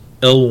its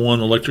L1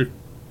 electric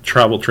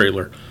travel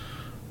trailer.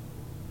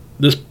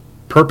 This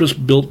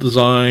purpose-built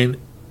design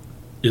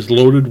is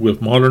loaded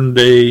with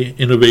modern-day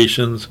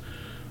innovations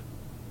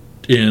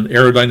in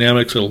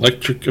aerodynamics,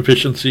 electric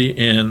efficiency,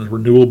 and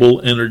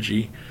renewable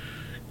energy.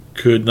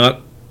 Could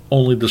not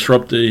only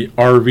disrupt the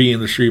RV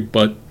industry,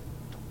 but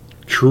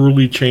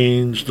truly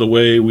change the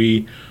way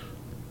we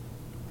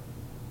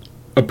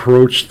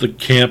approach the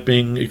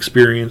camping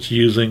experience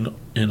using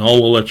an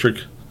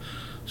all-electric,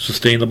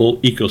 sustainable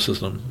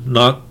ecosystem.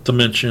 Not to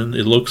mention,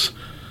 it looks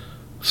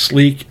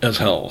sleek as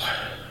hell.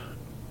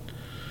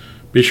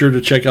 Be sure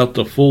to check out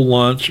the full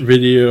launch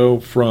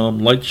video from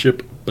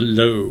Lightship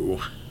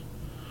below.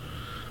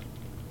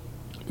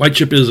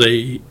 Lightship is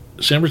a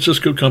San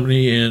Francisco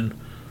company in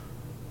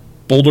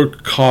Boulder,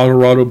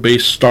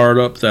 Colorado-based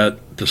startup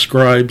that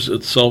describes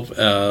itself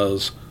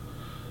as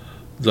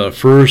the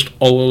first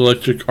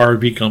all-electric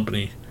RV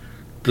company,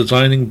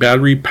 designing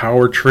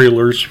battery-powered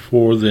trailers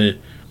for the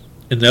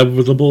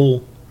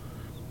inevitable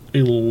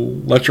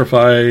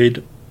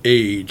electrified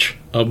age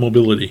of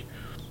mobility.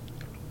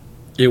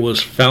 It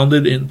was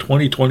founded in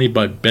 2020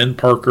 by Ben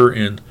Parker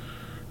and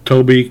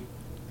Toby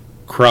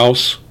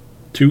Kraus,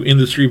 two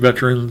industry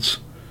veterans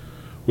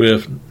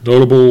with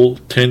notable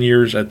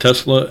tenures at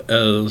Tesla,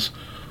 as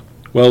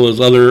well as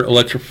other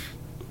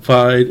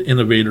electrified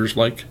innovators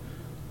like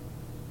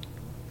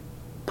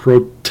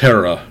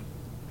Proterra.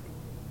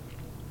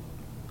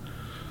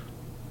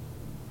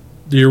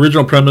 The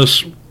original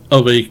premise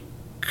of a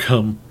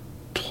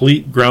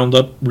complete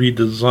ground-up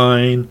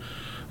redesign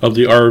of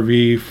the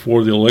RV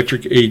for the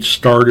electric age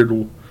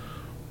started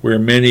where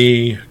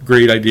many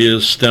great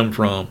ideas stem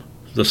from: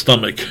 the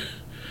stomach.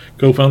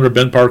 Co-founder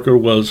Ben Parker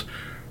was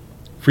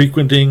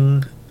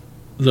frequenting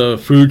the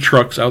food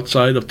trucks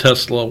outside of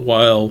Tesla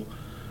while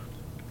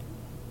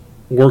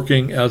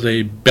working as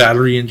a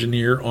battery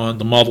engineer on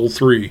the Model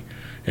 3,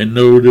 and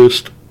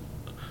noticed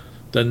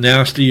the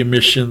nasty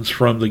emissions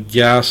from the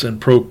gas and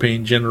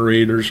propane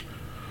generators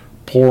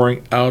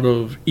pouring out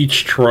of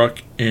each truck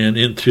and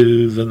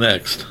into the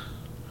next.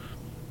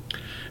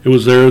 It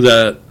was there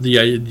that the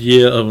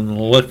idea of an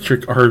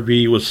electric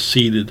RV was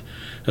seeded,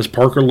 as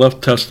Parker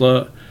left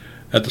Tesla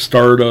at the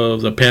start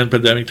of the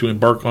pandemic to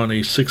embark on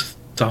a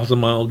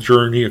 6,000-mile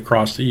journey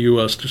across the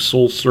U.S. to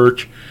soul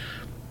search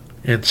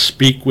and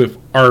speak with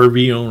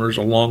RV owners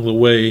along the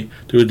way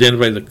to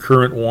identify the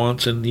current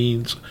wants and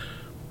needs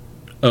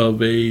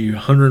of a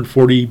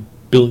 $140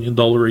 billion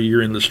a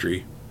year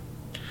industry.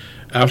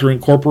 After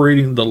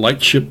incorporating the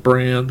Lightship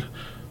brand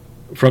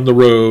from the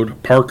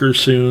road, Parker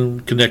soon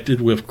connected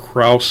with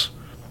Kraus,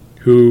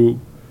 who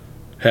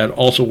had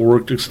also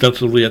worked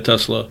extensively at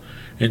Tesla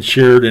and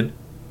shared an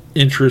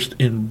interest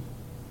in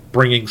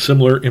bringing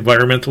similar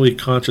environmentally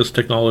conscious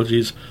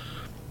technologies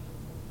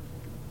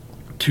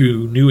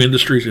to new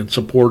industries in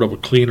support of a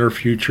cleaner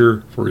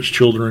future for his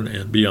children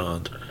and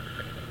beyond.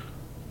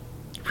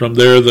 From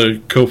there,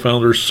 the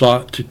co-founders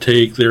sought to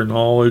take their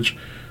knowledge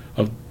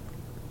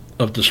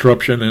of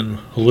disruption and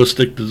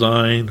holistic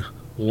design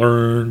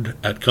learned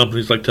at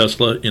companies like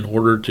Tesla in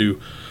order to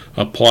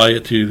apply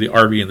it to the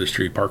RV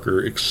industry.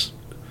 Parker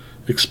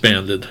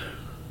expanded.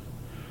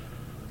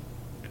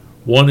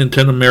 1 in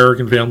 10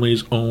 American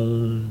families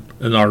own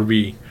an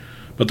RV,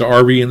 but the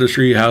RV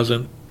industry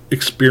hasn't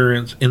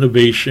experienced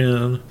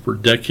innovation for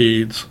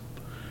decades.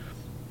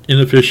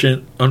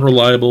 inefficient,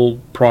 unreliable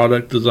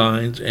product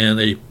designs and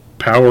a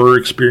power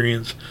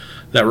experience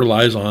that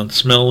relies on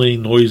smelly,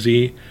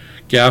 noisy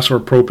gas or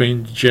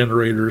propane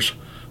generators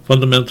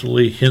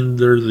fundamentally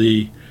hinder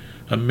the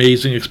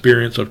amazing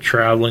experience of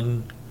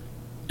traveling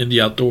in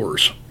the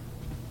outdoors.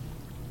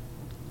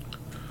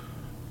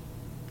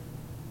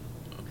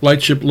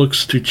 Lightship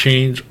looks to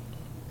change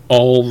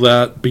all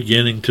that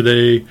beginning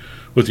today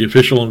with the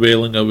official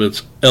unveiling of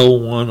its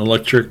L1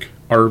 electric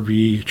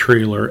RV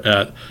trailer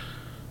at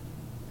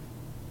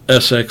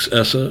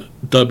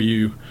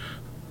SXSW.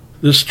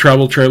 This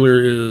travel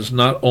trailer is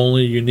not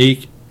only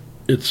unique,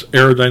 its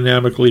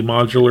aerodynamically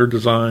modular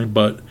design,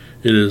 but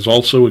it is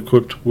also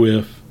equipped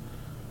with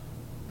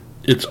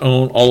its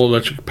own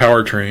all-electric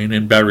powertrain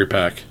and battery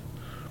pack.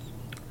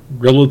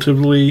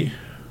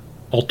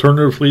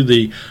 Alternatively,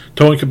 the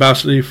towing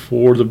capacity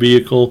for the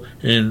vehicle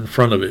in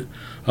front of it,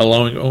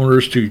 allowing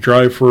owners to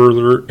drive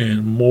further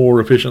and more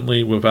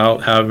efficiently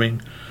without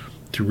having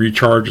to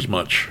recharge as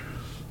much.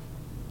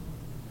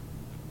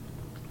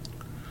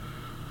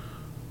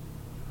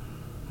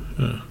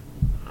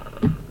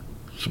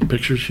 Some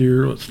pictures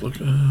here. Let's look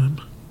at them.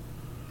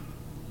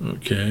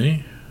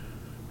 Okay.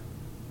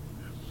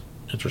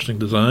 Interesting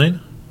design.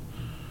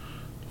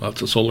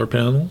 Lots of solar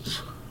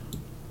panels.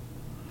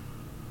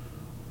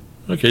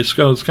 Okay, it's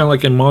kind of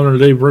like a modern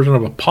day version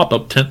of a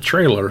pop-up tent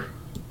trailer.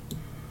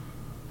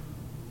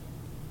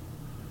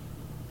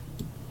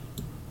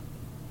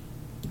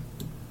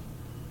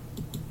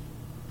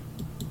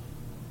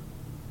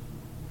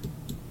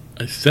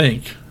 I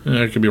think.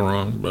 I could be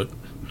wrong, but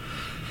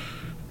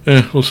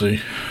we'll see.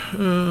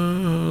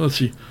 Let's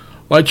see.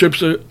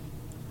 Lightship's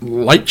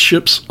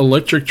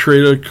electric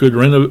trailer could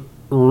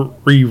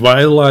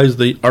revitalize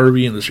the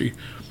RV industry.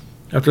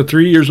 After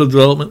 3 years of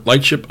development,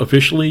 Lightship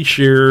officially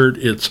shared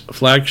its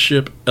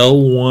flagship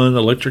L1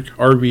 electric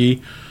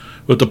RV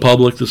with the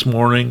public this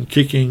morning,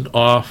 kicking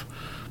off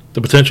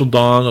the potential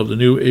dawn of the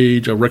new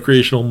age of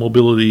recreational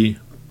mobility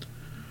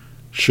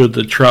should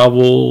the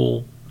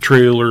travel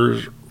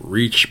trailers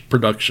reach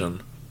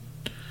production.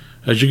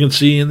 As you can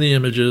see in the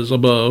images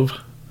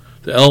above,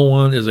 the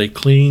L1 is a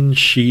clean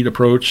sheet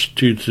approach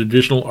to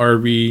traditional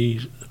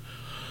RVs,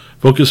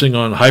 focusing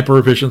on hyper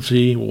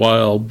efficiency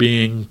while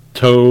being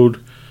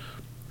towed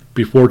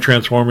before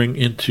transforming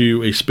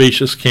into a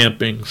spacious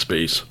camping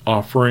space,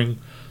 offering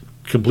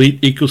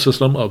complete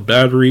ecosystem of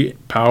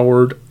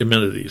battery-powered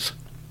amenities.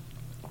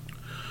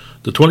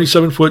 The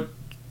 27-foot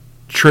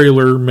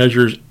trailer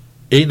measures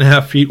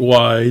 8.5 feet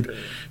wide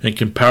and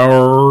can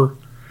power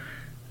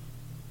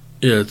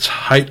its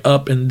height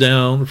up and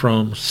down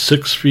from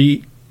 6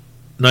 feet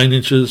 9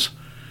 inches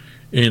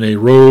in a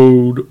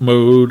road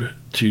mode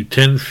to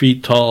 10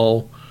 feet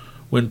tall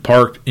when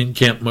parked in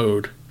camp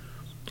mode,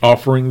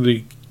 offering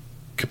the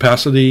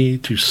capacity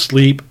to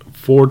sleep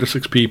 4 to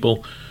 6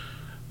 people.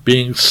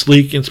 Being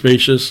sleek and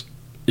spacious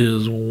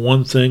is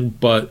one thing,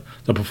 but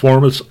the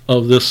performance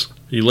of this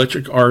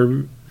electric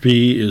RV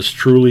is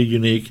truly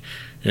unique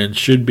and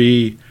should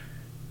be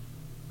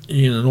an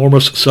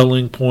enormous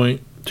selling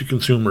point to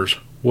consumers,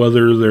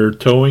 whether they're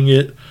towing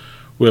it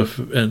with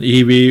an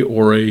EV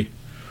or a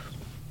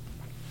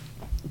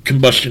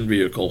combustion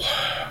vehicle.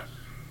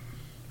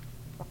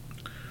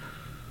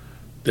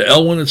 The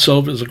L1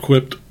 itself is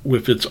equipped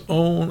with its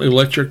own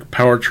electric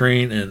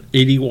powertrain and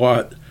 80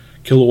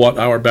 kilowatt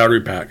hour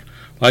battery pack.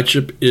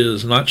 Lightship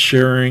is not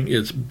sharing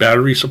its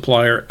battery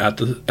supplier at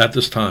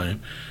this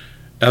time.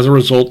 As a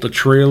result, the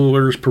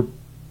trailer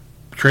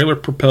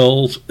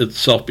propels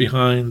itself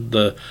behind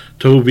the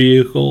tow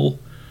vehicle,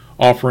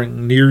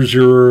 offering near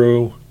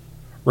zero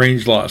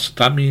range loss.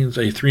 That means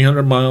a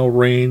 300-mile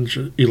range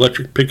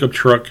electric pickup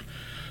truck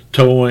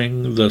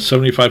towing the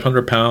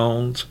 7,500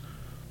 pounds.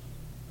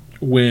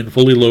 When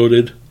fully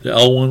loaded, the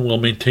L1 will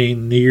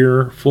maintain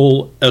near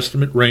full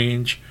estimate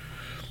range.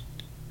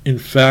 In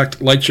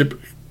fact, Lightship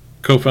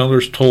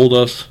co-founders told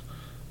us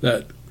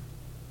that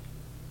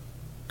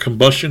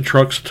combustion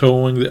trucks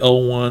towing the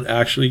L1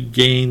 actually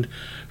gained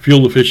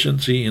fuel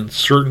efficiency in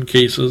certain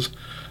cases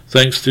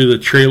thanks to the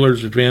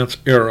trailer's advanced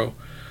aero.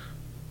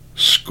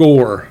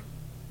 Score.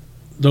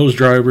 Those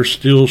drivers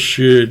still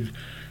should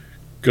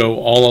go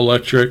all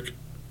electric,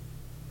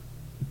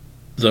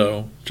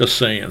 though. Just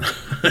saying.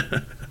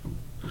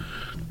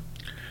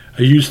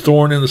 A huge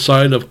thorn in the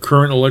side of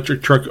current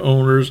electric truck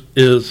owners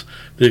is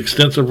the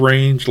extensive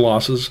range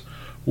losses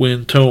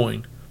when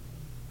towing.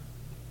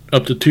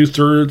 Up to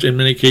 2/3 in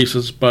many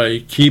cases. By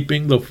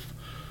keeping the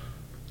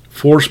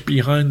force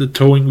behind the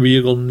towing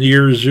vehicle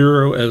near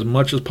zero as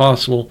much as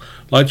possible,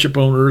 Lightship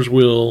owners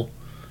will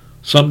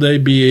someday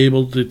be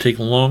able to take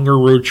longer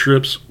road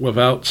trips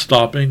without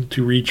stopping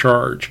to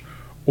recharge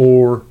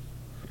or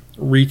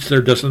reach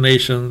their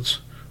destinations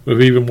with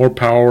even more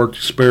power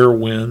to spare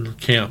when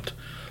camped.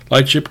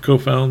 Lightship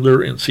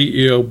co-founder and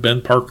CEO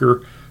Ben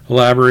Parker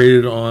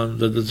elaborated on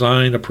the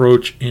design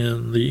approach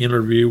in the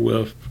interview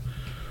with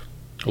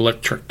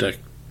Electric Tech.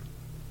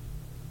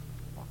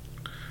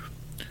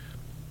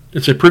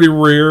 It's a pretty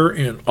rare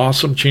and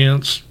awesome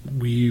chance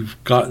we've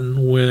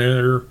gotten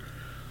where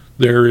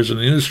There is an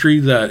industry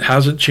that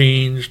hasn't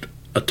changed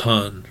a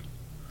ton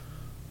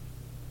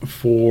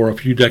for a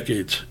few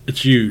decades.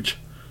 It's huge.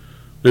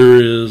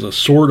 There is a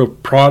sort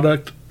of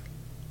product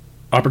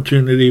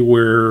opportunity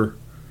where,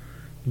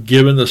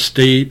 given the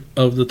state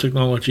of the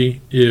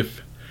technology,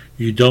 if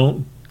you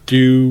don't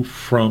do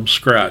from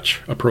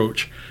scratch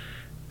approach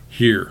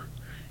here,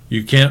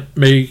 you can't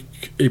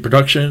make a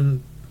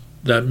production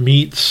that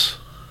meets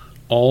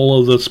all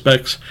of the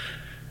specs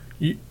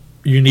you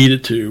need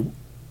it to.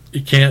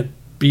 It can't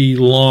be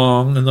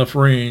long enough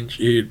range.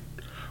 It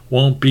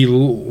won't be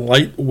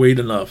lightweight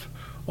enough.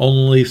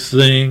 Only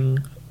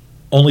through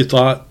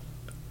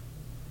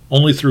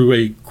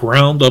a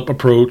ground up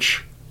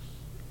approach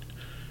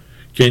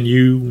can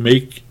you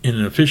make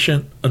an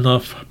efficient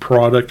enough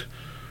product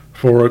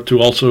for it to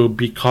also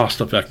be cost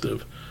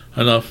effective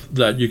enough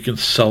that you can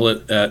sell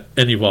it at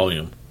any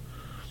volume.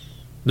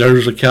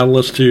 There's a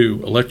catalyst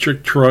too.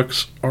 Electric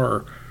trucks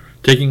are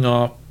taking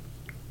off.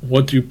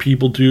 What do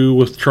people do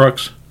with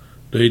trucks?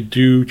 They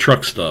do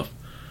truck stuff.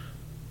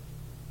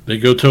 They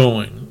go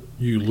towing.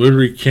 You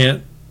literally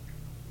can't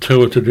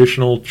tow a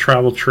traditional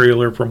travel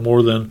trailer for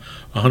more than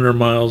 100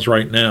 miles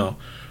right now.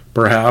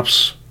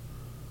 Perhaps,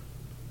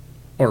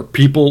 or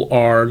people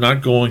are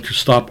not going to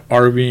stop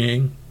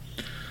RVing.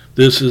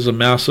 This is a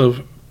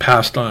massive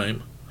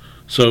pastime.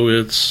 So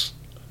it's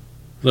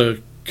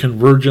the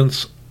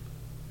convergence,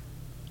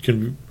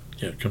 the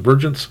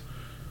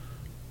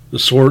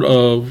sort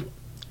of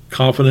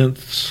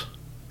confidence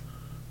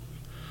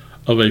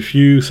of a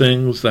few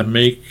things that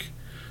make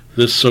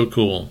this so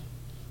cool.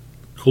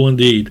 Cool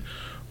indeed.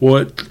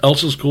 What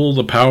else is cool?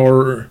 The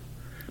power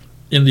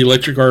in the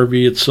electric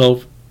RV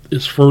itself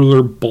is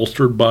further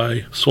bolstered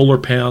by solar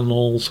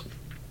panels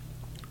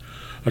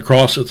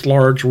across its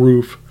large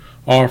roof,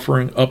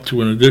 offering up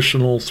to an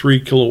additional 3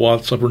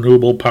 kilowatts of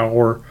renewable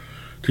power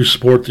to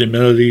support the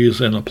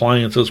amenities and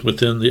appliances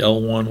within the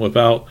L1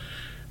 without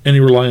any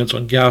reliance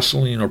on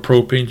gasoline or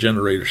propane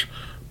generators.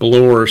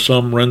 Below are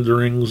some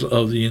renderings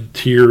of the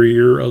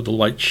interior of the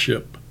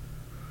lightship.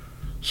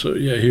 So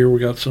yeah, here we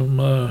got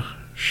some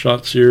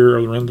shots here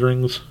of the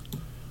renderings.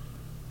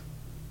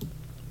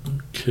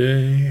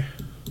 Okay.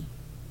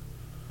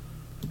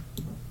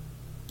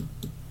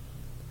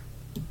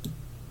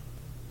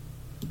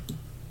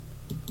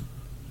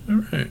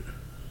 All right.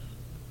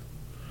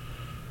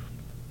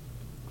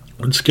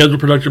 When scheduled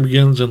production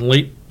begins in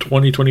late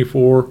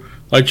 2024,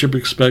 Lightship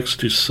expects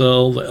to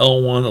sell the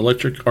L1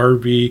 electric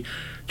RV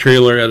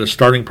trailer at a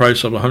starting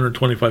price of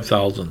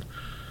 $125,000.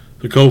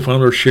 The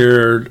co-founder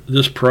shared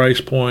this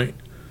price point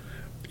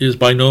is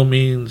by no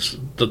means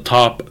the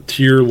top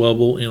tier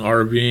level in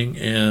RVing,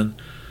 and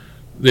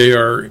they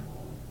are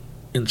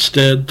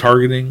instead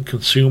targeting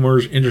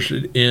consumers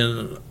interested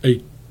in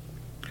a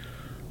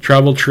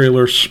travel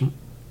trailer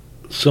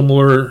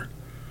similar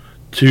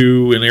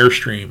to an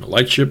Airstream.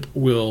 Lightship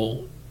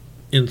will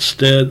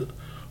instead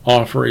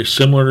offer a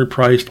similarly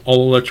priced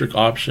all-electric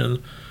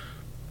option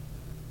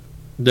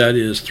that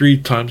is 3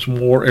 times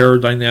more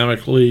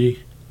aerodynamic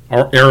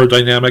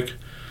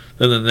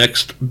than the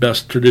next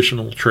best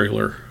traditional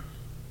trailer.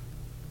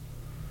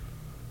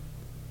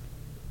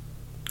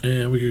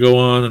 And we could go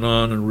on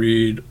and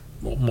read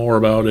more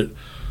about it.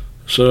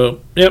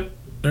 So, yep,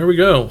 there we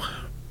go.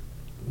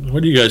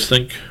 What do you guys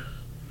think?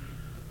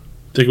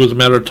 Think it was a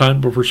matter of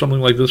time before something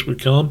like this would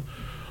come?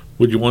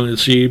 Would you want to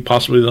see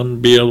possibly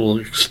them be able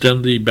to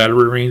extend the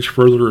battery range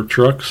further of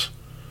trucks?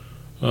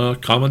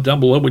 Comment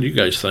down below what you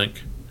guys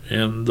think.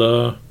 And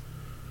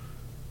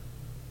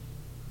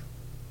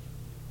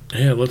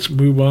yeah, let's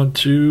move on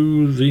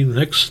to the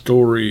next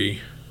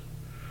story.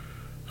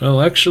 Well,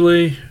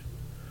 actually,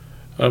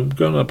 I'm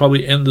going to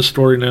probably end the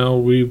story now.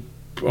 We've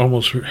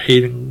almost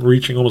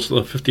reaching almost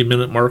the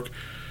 50-minute mark.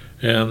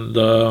 And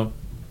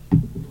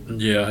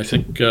yeah, I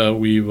think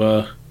we've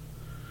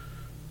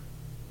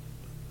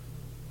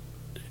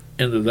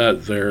ended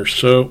that there.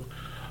 So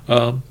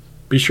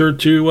be sure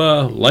to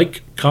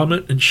like,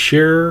 comment, and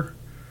share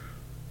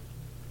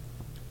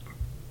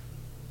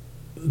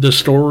this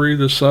story,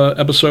 this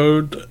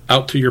episode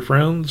out to your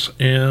friends,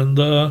 and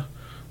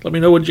let me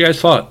know what you guys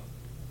thought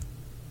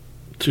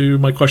to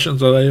my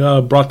questions that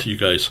I brought to you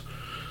guys.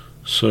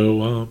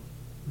 So,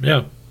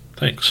 yeah,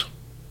 thanks.